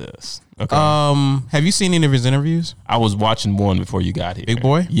meat of this. Okay. Have you seen any of his interviews? I was watching one before you got here. Big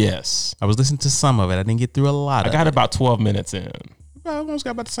Boy? Yes. I was listening to some of it. I didn't get through a lot. I got about 12 minutes in. I almost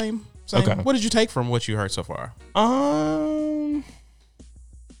got about the same. Okay. What did you take from what you heard so far?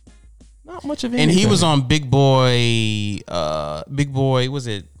 Not much of anything. And he was on Big Boy. Was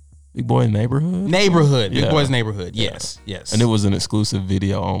it Big Boy Neighborhood? Neighborhood. Big Yeah. Boy's Neighborhood. Yeah. Yes. And it was an exclusive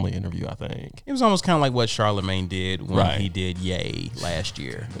video only interview, I think. It was almost kind of like what Charlamagne did when Right. he did Ye last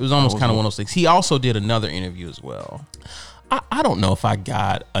year. It was almost kind of one of those things. He also did another interview as well. I don't know if I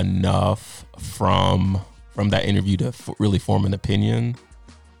got enough from that interview to really form an opinion.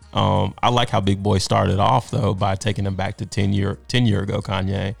 I like how Big Boy started off though by taking him back to 10 year ago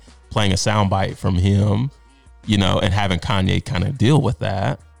Kanye, playing a soundbite from him, and having Kanye kind of deal with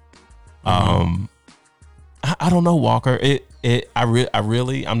that. I don't know, Walker.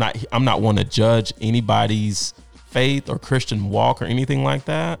 I'm not one to judge anybody's faith or Christian walk or anything like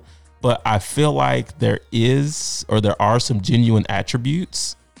that. But I feel like there are some genuine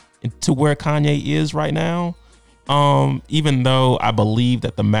attributes to where Kanye is right now. Even though I believe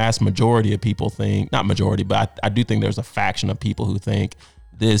that the mass majority of people think, not majority, but I do think there's a faction of people who think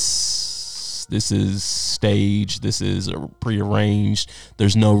this is staged, this is prearranged,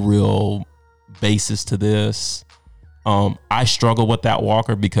 there's no real basis to this. I struggle with that,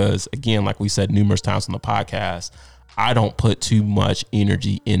 Walker, because again, like we said numerous times on the podcast, I don't put too much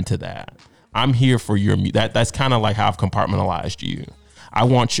energy into that. I'm here for your music. That's kind of like how I've compartmentalized you. I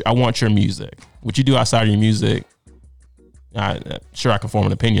want your music. What you do outside of your music, sure I can form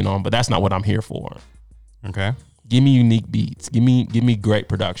an opinion on, but that's not what I'm here for. Okay. Give me unique beats. Give me great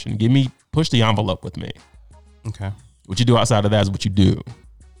production. Push the envelope with me. Okay. What you do outside of that is what you do.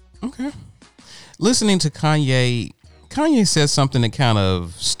 Okay. Listening to Kanye said something that kind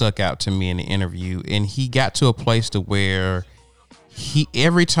of stuck out to me in the interview, and he got to a place to where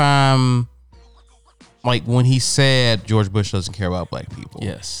every time, like when he said George Bush doesn't care about black people.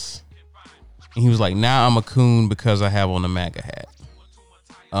 Yes. And he was like, now I'm a coon because I have on the MAGA hat.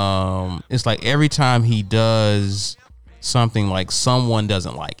 It's like every time he does something, like someone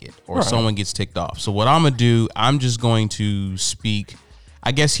doesn't like it or someone gets ticked off. So what I'm going to do, I'm just going to speak.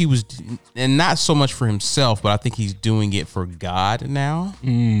 I guess he was, and not so much for himself, but I think he's doing it for God now.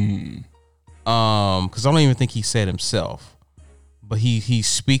 Because I don't even think he said himself, but he's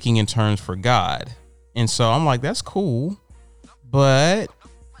speaking in terms for God. And so I'm like, that's cool. But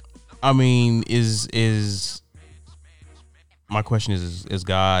I mean, my question is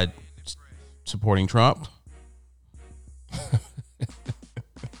God supporting Trump?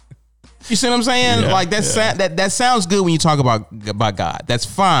 You see what I'm saying? Yeah, like that sounds good when you talk about God. That's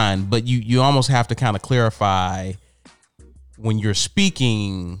fine, but you almost have to kind of clarify when you're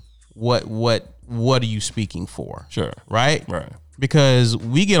speaking what are you speaking for? Sure. Right? Right. Because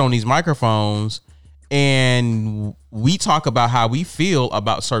we get on these microphones and we talk about how we feel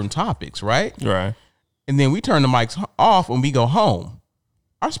about certain topics, right? Right. And then we turn the mics off when we go home.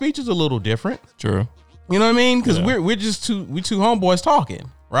 Our speech is a little different. True. You know what I mean? Because Yeah. we're just two homeboys talking,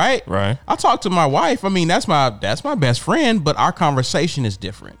 right? Right. I talk to my wife. I mean, that's my best friend, but our conversation is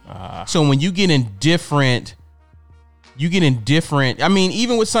different. So when you get in different. I mean,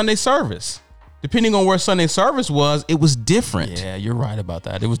 even with Sunday service, depending on where Sunday service was, it was different. Yeah, you're right about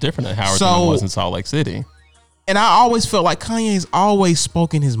that. It was different at Howard So- than it was in Salt Lake City. And I always felt like Kanye's always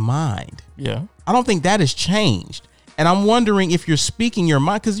spoken his mind. Yeah. I don't think that has changed. And I'm wondering if you're speaking your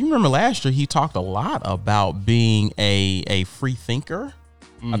mind, because you remember last year he talked a lot about being a free thinker.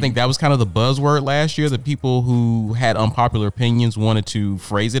 I think that was kind of the buzzword last year. The people who had unpopular opinions wanted to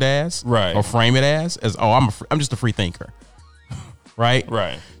phrase it as, right, or frame it as I'm just a free thinker, right?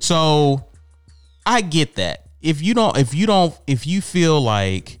 Right. So I get that. If you feel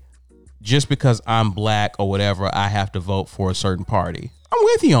like just because I'm black or whatever, I have to vote for a certain party, I'm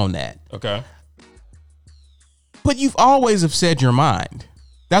with you on that. Okay. But you've always have said your mind.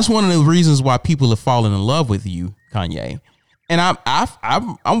 That's one of the reasons why people have fallen in love with you, Kanye. And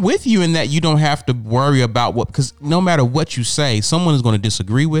I'm with you in that you don't have to worry about because no matter what you say, someone is going to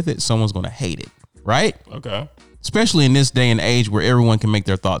disagree with it. Someone's going to hate it. Right. Okay. Especially in this day and age where everyone can make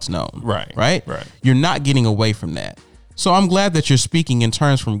their thoughts known. Right. Right. Right. You're not getting away from that. So I'm glad that you're speaking in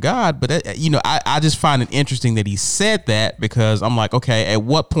terms from God. But, I just find it interesting that he said that, because I'm like, OK, at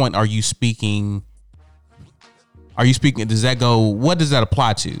what point are you speaking? Does that go? What does that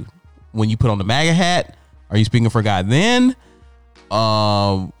apply to when you put on the MAGA hat? Are you speaking for God then?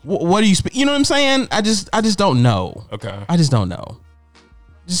 What do you speak? You know what I'm saying? I just don't know. Okay. I just don't know.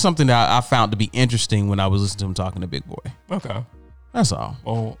 Just something that I found to be interesting when I was listening to him talking to Big Boy. Okay. That's all.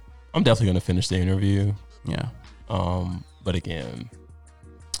 Well, I'm definitely going to finish the interview. Yeah. But again,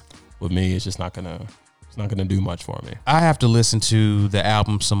 with me, it's not gonna do much for me. I have to listen to the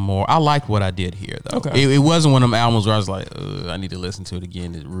album some more. I liked what I did here, though. Okay. It wasn't one of them albums where I was like, I need to listen to it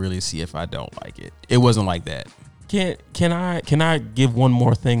again to really see if I don't like it. It wasn't like that. Can I give one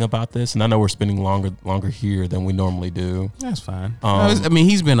more thing about this? And I know we're spending longer here than we normally do. That's fine.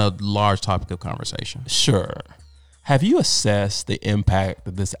 He's been a large topic of conversation. Sure. Have you assessed the impact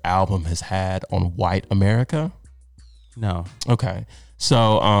that this album has had on white America? No. Okay.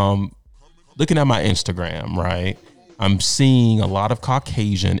 So, looking at my Instagram, right, I'm seeing a lot of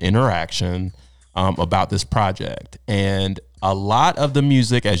Caucasian interaction about this project. And a lot of the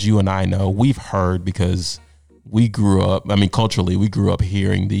music, as you and I know, we've heard because we grew up, culturally, we grew up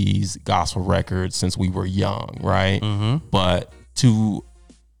hearing these gospel records since we were young, right? Mm-hmm. But to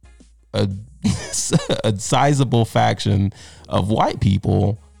a sizable faction of white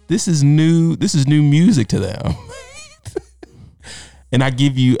people, this is new music to them. And I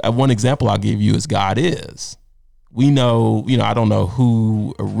give you one example I'll give you is God Is. We know, I don't know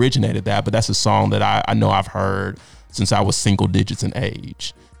who originated that, but that's a song that I know I've heard since I was single digits in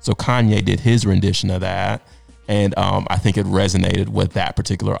age. So Kanye did his rendition of that. And I think it resonated with that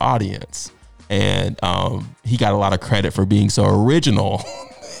particular audience. And he got a lot of credit for being so original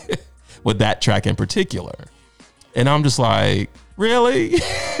with that track in particular. And I'm just like, really?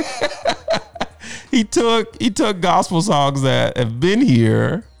 He took gospel songs that have been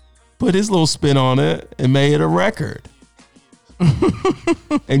here, put his little spin on it, and made it a record.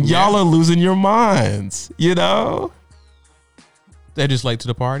 And y'all are losing your minds, They're just late to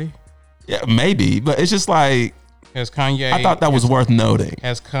the party? Yeah, maybe. But it's just like, I thought that was worth noting.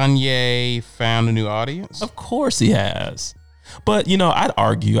 Has Kanye found a new audience? Of course he has. But, I'd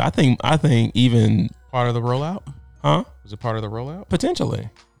argue, I think even... Part of the rollout? Huh? Was it part of the rollout? Potentially.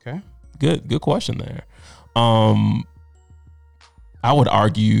 Okay. Good question there. I would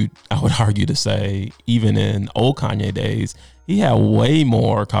argue to say even in old Kanye days, he had way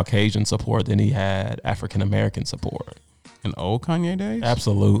more Caucasian support than he had African American support. In old Kanye days?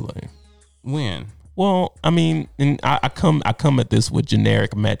 Absolutely. When? Well, I come at this with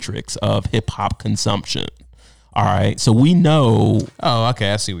generic metrics of hip hop consumption. All right. So we know. Oh,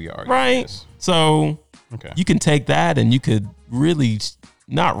 okay. I see where you are. Right. So you can take that and you could really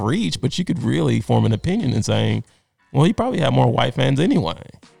not reach, but you could really form an opinion in saying, well, he probably had more white fans anyway.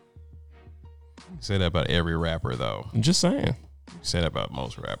 You say that about every rapper, though. I'm just saying. You say that about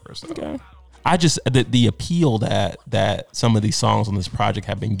most rappers, though. Okay. I just, the appeal that some of these songs on this project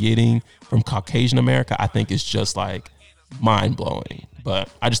have been getting from Caucasian America, I think is just like mind blowing. But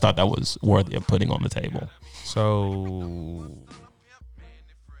I just thought that was worthy of putting on the table.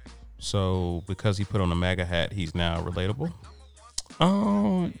 So because he put on a MAGA hat, he's now relatable?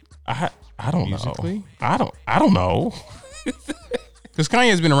 I don't Musically? know. I don't know. Because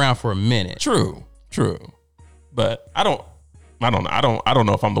Kanye's been around for a minute. True. But I don't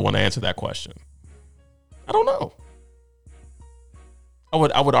know if I'm the one to answer that question. I don't know. I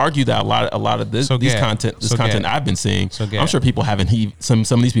would argue that a lot of this content I've been seeing. I'm sure people haven't some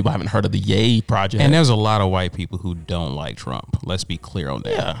of these people haven't heard of the Ye project. And there's a lot of white people who don't like Trump. Let's be clear on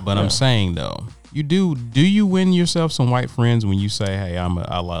that. Yeah, but I'm saying though, do you win yourself some white friends when you say, "Hey, I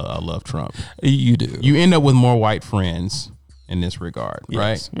love Trump"? You do. You end up with more white friends in this regard,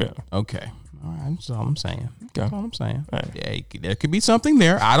 yes, right? Yeah. Okay. All right. That's all I'm saying. Okay. That's all I'm saying. Right. Yeah, there could be something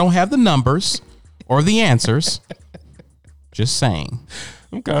there. I don't have the numbers or the answers. Just saying.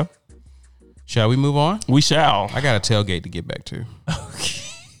 Okay. Shall we move on? We shall. I got a tailgate to get back to. Okay.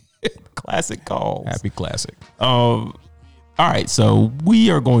 Classic calls. Happy classic. All right, so we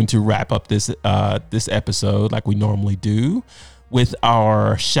are going to wrap up this episode like we normally do with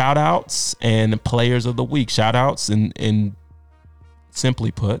our shout outs and players of the week. Shout outs and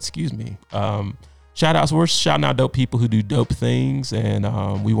simply put, shout outs, we're shouting out dope people who do dope things,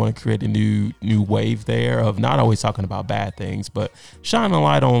 and we want to create a new wave there of not always talking about bad things, but shining a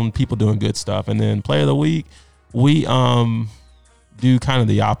light on people doing good stuff. And then player of the week, we do kind of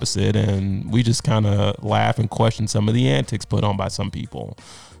the opposite, and we just kind of laugh and question some of the antics put on by some people.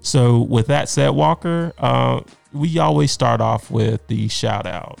 So with that said, Walker, we always start off with the shout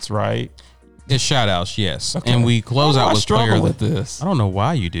outs, right? It's shout outs, yes. Okay. And we close out with player. I struggle with this. I don't know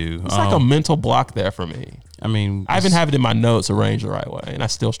why you do. It's like a mental block there for me. I mean, I even have it in my notes arranged the right way, and I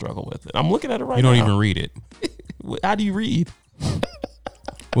still struggle with it. I'm looking at it right now. You don't even read it. How do you read?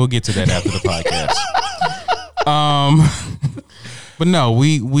 We'll get to that after the podcast. But no,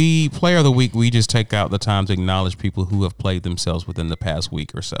 we player of the week, we just take out the time to acknowledge people who have played themselves within the past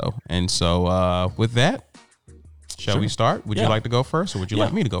week or so. And so with that, shall we start? Would you like to go first, or would you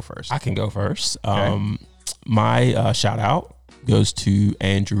like me to go first? I can go first. Okay. My shout out goes to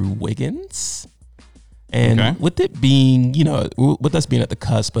Andrew Wiggins. And with it being, with us being at the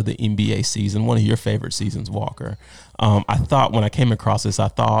cusp of the NBA season, one of your favorite seasons, Walker, I thought when I came across this, I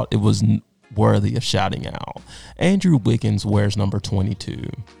thought it was worthy of shouting out. Andrew Wiggins wears number 22,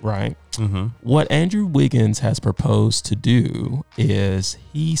 right? Mm-hmm. What Andrew Wiggins has proposed to do is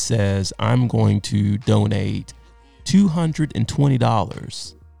he says, I'm going to donate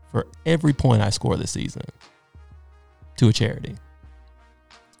 $220 for every point I score this season to a charity.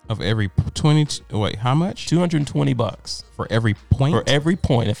 Of every 20, wait, how much? $220 for every point. For every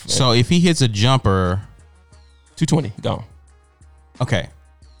point. If he hits a jumper, 220 gone. Okay,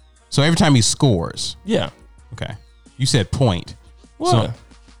 so every time he scores. Yeah. Okay, you said point. What? So,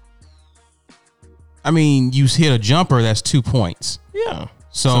 I mean, you hit a jumper, that's 2 points. Yeah.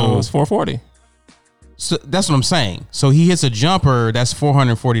 So it's 440. So that's what I'm saying. So he hits a jumper, that's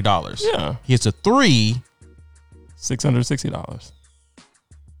 $440. Yeah. He hits a three, $660.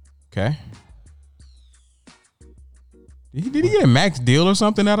 Okay. Did he get a max deal or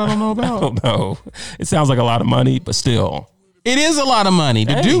something that I don't know about? I don't know. It sounds like a lot of money, but still. It is a lot of money.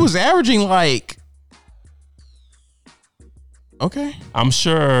 The dude was averaging like. Okay. I'm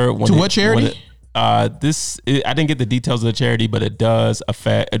sure. To what charity? I didn't get the details of the charity, but it does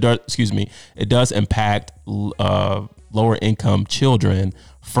it does impact lower income children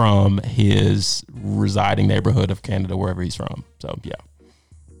from his residing neighborhood of Canada, wherever he's from. So yeah.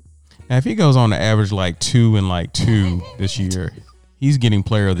 Now, if he goes on to average like 2 and like 2 this year, he's getting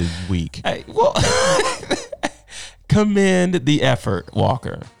player of the week. Hey, well, commend the effort,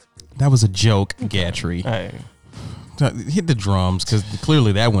 Walker. That was a joke, Gatrey. Hey. Hit the drums, because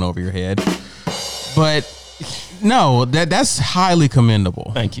clearly that went over your head. But no, that's highly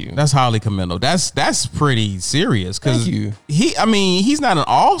commendable. Thank you. That's highly commendable. That's pretty serious, because he's not an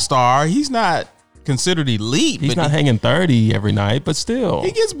all-star. He's not considered elite. He's not hanging 30 every night, but still.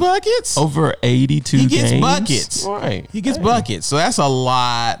 He gets buckets. Over 82 games. He gets buckets. Right. He gets buckets. So that's a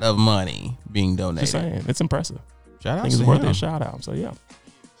lot of money being donated. Just saying. It's impressive. Shout out. I think it's worthy a shout out. So yeah.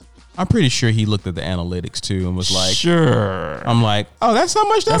 I'm pretty sure he looked at the analytics too and was like, sure. I'm like, oh, that's how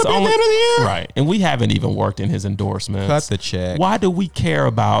much that'll be at the end of the year? Right. And we haven't even worked in his endorsements. Cut the check. Why do we care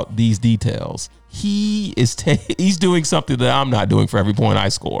about these details? He's doing something that I'm not doing for every point I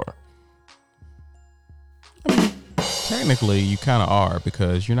score. Technically, you kind of are,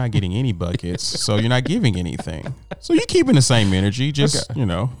 because you're not getting any buckets, so you're not giving anything. So you're keeping the same energy, just,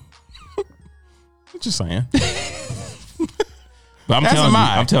 just saying. But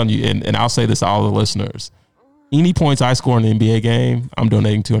I'm telling you, and I'll say this to all the listeners. Any points I score in the NBA game, I'm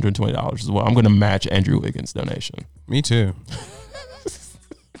donating $220 as well. I'm going to match Andrew Wiggins' donation. Me too.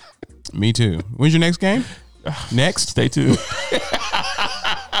 Me too. When's your next game? Next? Stay tuned.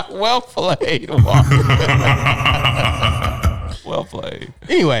 Well played, Walker. Well played.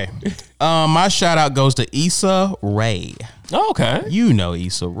 Anyway, my shout out goes to Issa Rae. Oh, okay. You know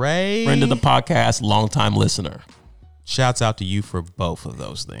Issa Rae. Friend of the podcast, longtime listener. Shouts out to you for both of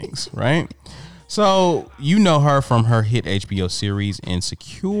those things, right? So you know her from her hit HBO series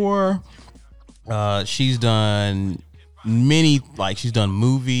Insecure. She's done she's done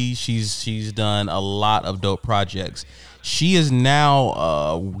movies. She's done a lot of dope projects. She is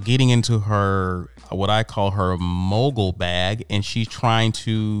now getting into her, what I call her mogul bag, and she's trying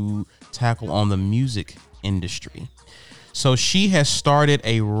to tackle on the music industry. So she has started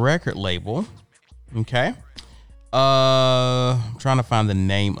a record label. Okay. I'm trying to find the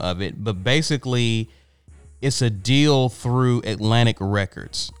name of it, but basically it's a deal through Atlantic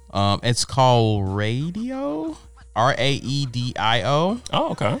Records. It's called Radio, RAEDIO. Oh,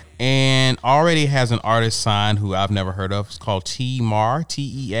 okay. And already has an artist signed who I've never heard of. It's called T-Mar,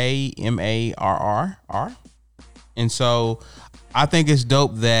 TEAMARR. And so I think it's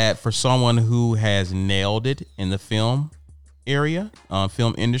dope that for someone who has nailed it in the film area,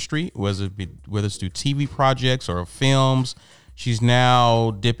 film industry, whether it's through TV projects or films, she's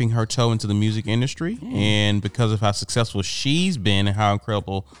now dipping her toe into the music industry. And because of how successful she's been and how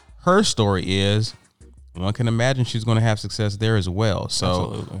incredible her story is, one can imagine she's going to have success there as well.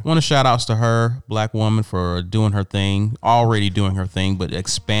 So I want to shout outs to her, Black woman, for doing her thing, already doing her thing, but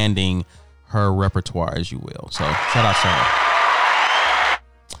expanding her repertoire, as you will. So shout out to her.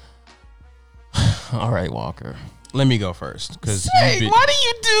 All right, Walker. Let me go first. Why do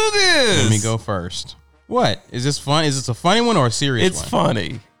you do this? Let me go first. What? Is this fun? Is this a funny one or a serious one? It's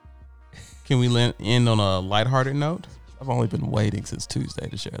funny. Can we end on a lighthearted note? I've only been waiting since Tuesday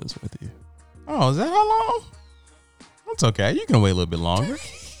to share this with you. Oh, is that how long? That's okay. You can wait a little bit longer.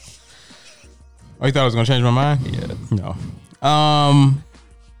 Oh, you thought I was going to change my mind? Yeah. No.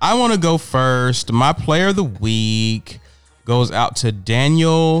 I want to go first. My player of the week goes out to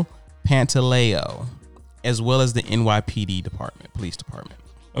Daniel Pantaleo, as well as the NYPD police department.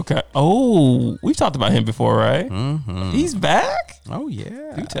 Okay. Oh, we've talked about him before, right? Mm-hmm. He's back? Oh,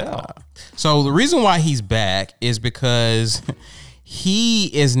 yeah. Do tell. So the reason why he's back is because he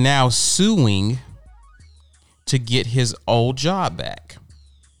is now suing to get his old job back.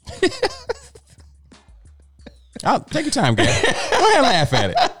 I'll take your time, Gary. Go ahead and laugh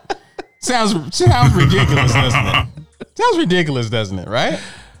at it. Sounds ridiculous, doesn't it? Sounds ridiculous, doesn't it? Right?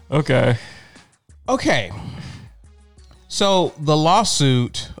 Okay. So the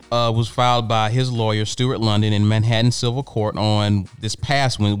lawsuit was filed by his lawyer, Stuart London, in Manhattan Civil Court on this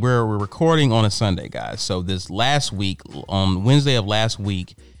past week. We're recording on a Sunday, guys. So this last week, on Wednesday of last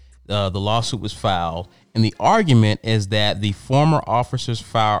week, the lawsuit was filed. And the argument is that the former officer's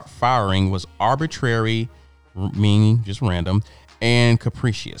firing was arbitrary, meaning just random, and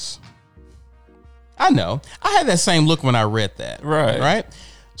capricious. I know. I had that same look when I read that. Right?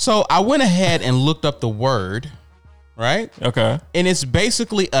 So I went ahead and looked up the word. Right? Okay. And it's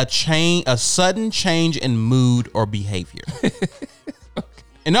basically a sudden change in mood or behavior. Okay.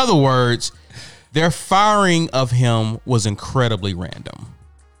 In other words, their firing of him was incredibly random.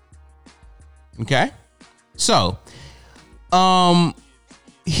 Okay? So,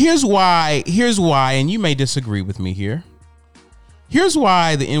 here's why, and you may disagree with me here. Here's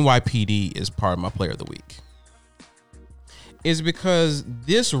why the NYPD is part of my player of the week. Is because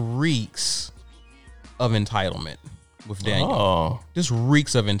this reeks of entitlement. With Daniel. Oh. This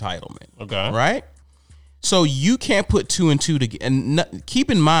reeks of entitlement. Okay. Right? So you can't put two and two together. And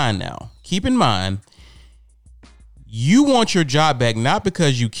keep in mind, you want your job back not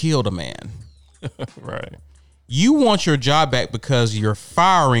because you killed a man. Right. You want your job back because your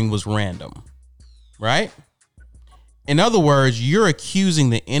firing was random. Right? In other words, you're accusing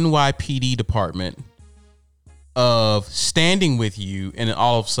the NYPD department of standing with you and then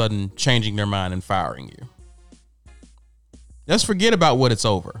all of a sudden changing their mind and firing you. Let's forget about what it's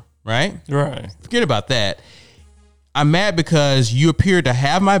over, right? Right. Forget about that. I'm mad because you appeared to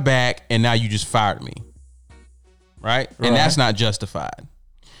have my back and now you just fired me, right? And that's not justified.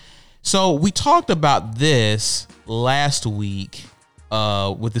 So we talked about this last week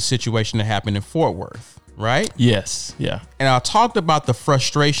with the situation that happened in Fort Worth, right? Yes. Yeah. And I talked about the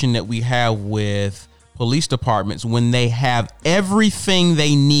frustration that we have with police departments when they have everything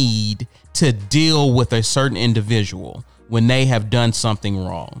they need to deal with a certain individual. When they have done something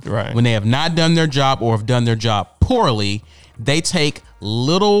wrong. Right. When they have not done their job or have done their job poorly, they take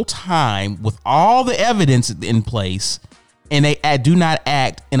little time with all the evidence in place and they do not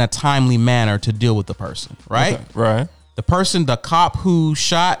act in a timely manner to deal with the person, right? Okay. Right. The cop who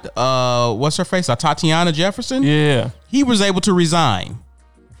shot, what's her face? Tatiana Jefferson? Yeah. He was able to resign.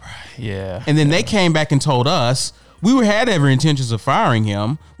 Yeah. And then they came back and told us we had every intentions of firing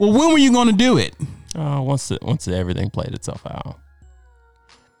him. Well, when were you going to do it? Once everything played itself out.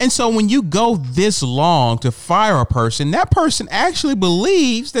 And so when you go this long to fire a person, that person actually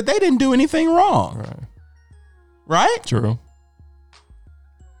believes that they didn't do anything wrong. Right? True.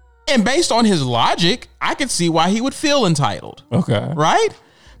 And based on his logic, I could see why he would feel entitled. Okay. Right?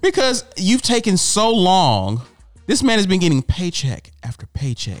 Because you've taken so long. This man has been getting paycheck after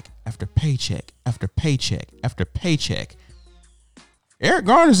paycheck after paycheck after paycheck after paycheck. Eric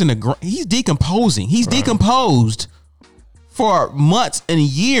Garner's he's decomposing. He's decomposed for months and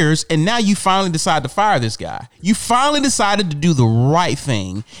years, and now you finally decide to fire this guy. You finally decided to do the right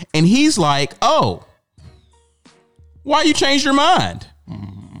thing, and he's like, oh, why you changed your mind?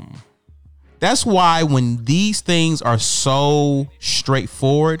 That's why when these things are so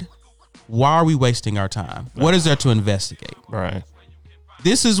straightforward, why are we wasting our time? What is there to investigate? Right.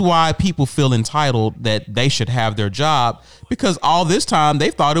 This is why people feel entitled that they should have their job, because all this time they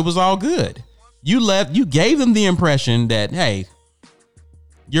thought it was all good. You gave them the impression that, hey,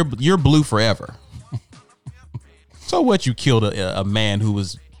 you're blue forever. So what? You killed a man who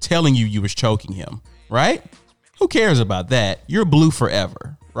was telling you was choking him, right? Who cares about that? You're blue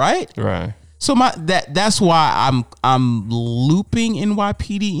forever, right? Right. So that's why I'm looping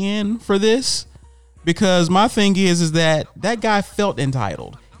NYPD in for this, because my thing is that guy felt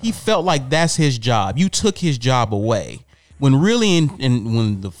entitled. He felt like that's his job. You took his job away. When really,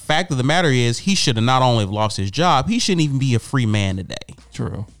 when the fact of the matter is, he should have not only have lost his job, he shouldn't even be a free man today.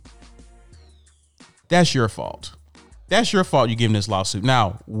 True. That's your fault. That's your fault. You're giving this lawsuit.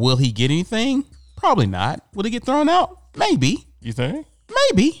 Now, will he get anything? Probably not. Will he get thrown out? Maybe. You think?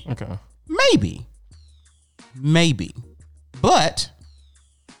 Maybe. Okay. Maybe. But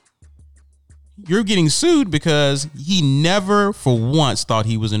you're getting sued because he never for once thought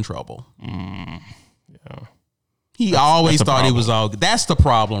he was in trouble. Yeah. He always that's thought it was all good. That's the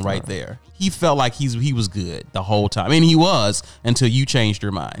problem right there. He felt like he was good the whole time. I mean, he was until you changed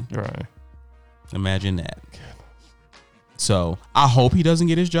your mind. Right. Imagine that. So I hope he doesn't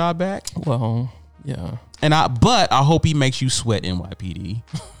get his job back. Well, yeah. But I hope he makes you sweat, NYPD.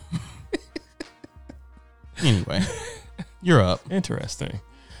 Anyway, you're up. Interesting.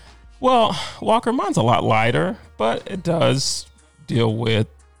 Well, Walker, mine's a lot lighter, but it does deal with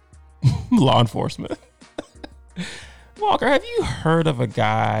law enforcement. Walker, have you heard of a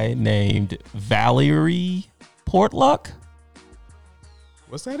guy named Valerie Portluck?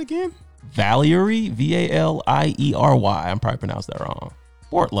 What's that again? Valerie, Valiery. I'm probably pronounced that wrong.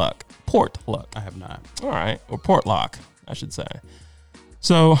 Portluck. I have not. All right. Or Portlock, I should say.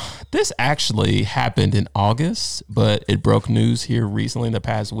 So this actually happened in August, but it broke news here recently in the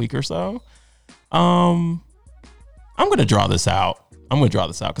past week or so. I'm going to draw this out.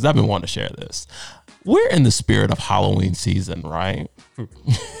 Because I've been wanting to share this. We're in the spirit of Halloween season, right?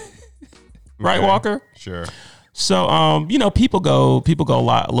 Right, Walker? Sure. So, people go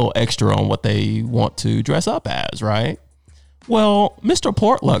a little extra on what they want to dress up as, right? Well, Mr.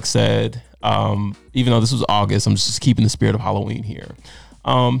 Portluck said, even though this was August, I'm just keeping the spirit of Halloween here.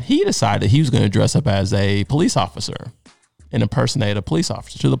 He decided he was going to dress up as a police officer and impersonate a police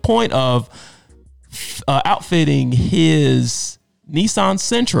officer to the point of outfitting his Nissan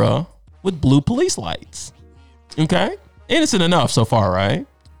Sentra with blue police lights. Okay? Innocent enough so far, right?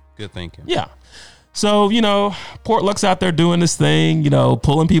 Good thinking. Yeah. So, Portluck's out there doing this thing,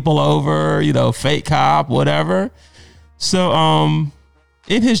 pulling people over, fake cop, whatever. So,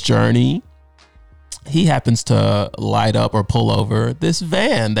 in his journey, he happens to light up or pull over this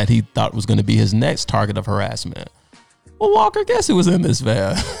van that he thought was going to be his next target of harassment. Well, Walker, guess who was in this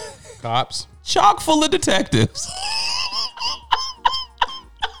van? Cops. Chock full of detectives.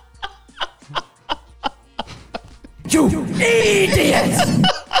 You idiot!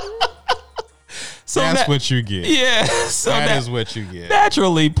 So that's what you get. Yeah. So that is what you get.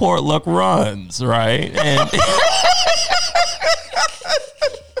 Naturally, Portluck runs, right? And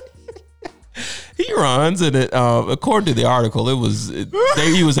he runs, and according to the article,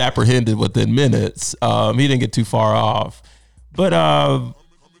 he was apprehended within minutes. He didn't get too far off, but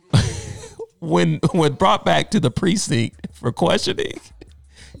when brought back to the precinct for questioning,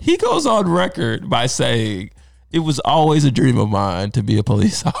 he goes on record by saying, "It was always a dream of mine to be a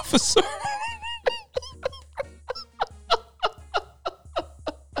police officer."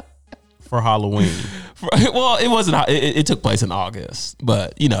 For Halloween. Well, it wasn't. It took place in August,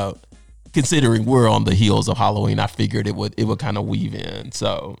 but considering we're on the heels of Halloween, I figured it would kind of weave in.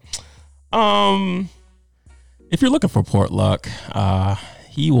 So, if you're looking for Portluck,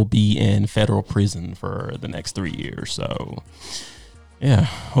 he will be in federal prison for the next 3 years. So, yeah,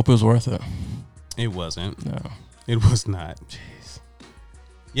 hope it was worth it. It wasn't. No, it was not. Jeez.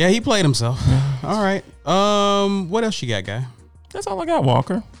 Yeah, he played himself. All right. What else you got, guy? That's all I got,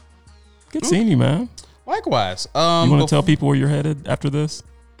 Walker. Good seeing you, man. Likewise. You want to tell people where you're headed after this?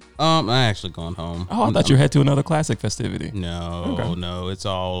 I'm actually going home. Oh, I thought you were headed to another classic festivity. No, it's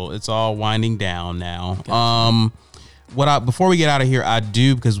all winding down now. Gotcha. Before we get out of here, I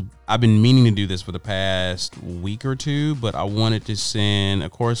do, because I've been meaning to do this for the past week or two, but I wanted to send,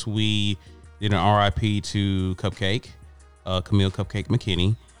 of course, we did an RIP to Cupcake, Camille Cupcake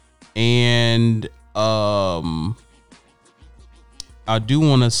McKinney, and I do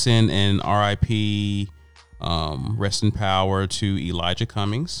want to send an RIP, rest in power to Elijah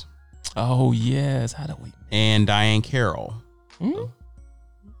Cummings. Oh yes, how do we? And Diane Carroll.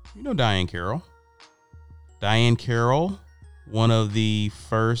 You know Diane Carroll. Diane Carroll, one of the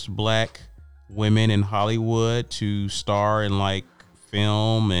first black women in Hollywood to star in like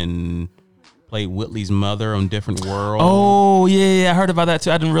film and played Whitley's mother on Different World. Oh, yeah, I heard about that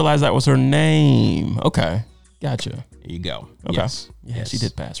too. I didn't realize that was her name. Okay, gotcha. There you go. Okay. Yes. Yeah, Yes. she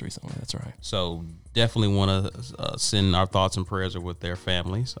did pass recently. That's right. So definitely want to send our thoughts and prayers with their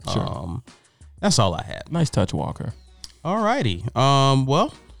families. Sure. That's all I had. Nice touch, Walker. All righty.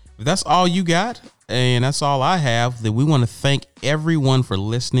 Well, if that's all you got and that's all I have, then we want to thank everyone for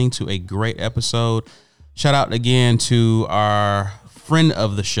listening to a great episode. Shout out again to our friend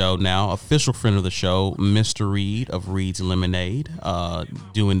of the show now, official friend of the show, Mr. Reed of Reed's Lemonade,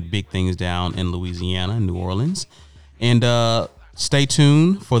 doing big things down in Louisiana, New Orleans. And stay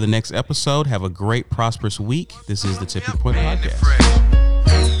tuned for the next episode. Have a great, prosperous week. This is the Tipping Point Podcast.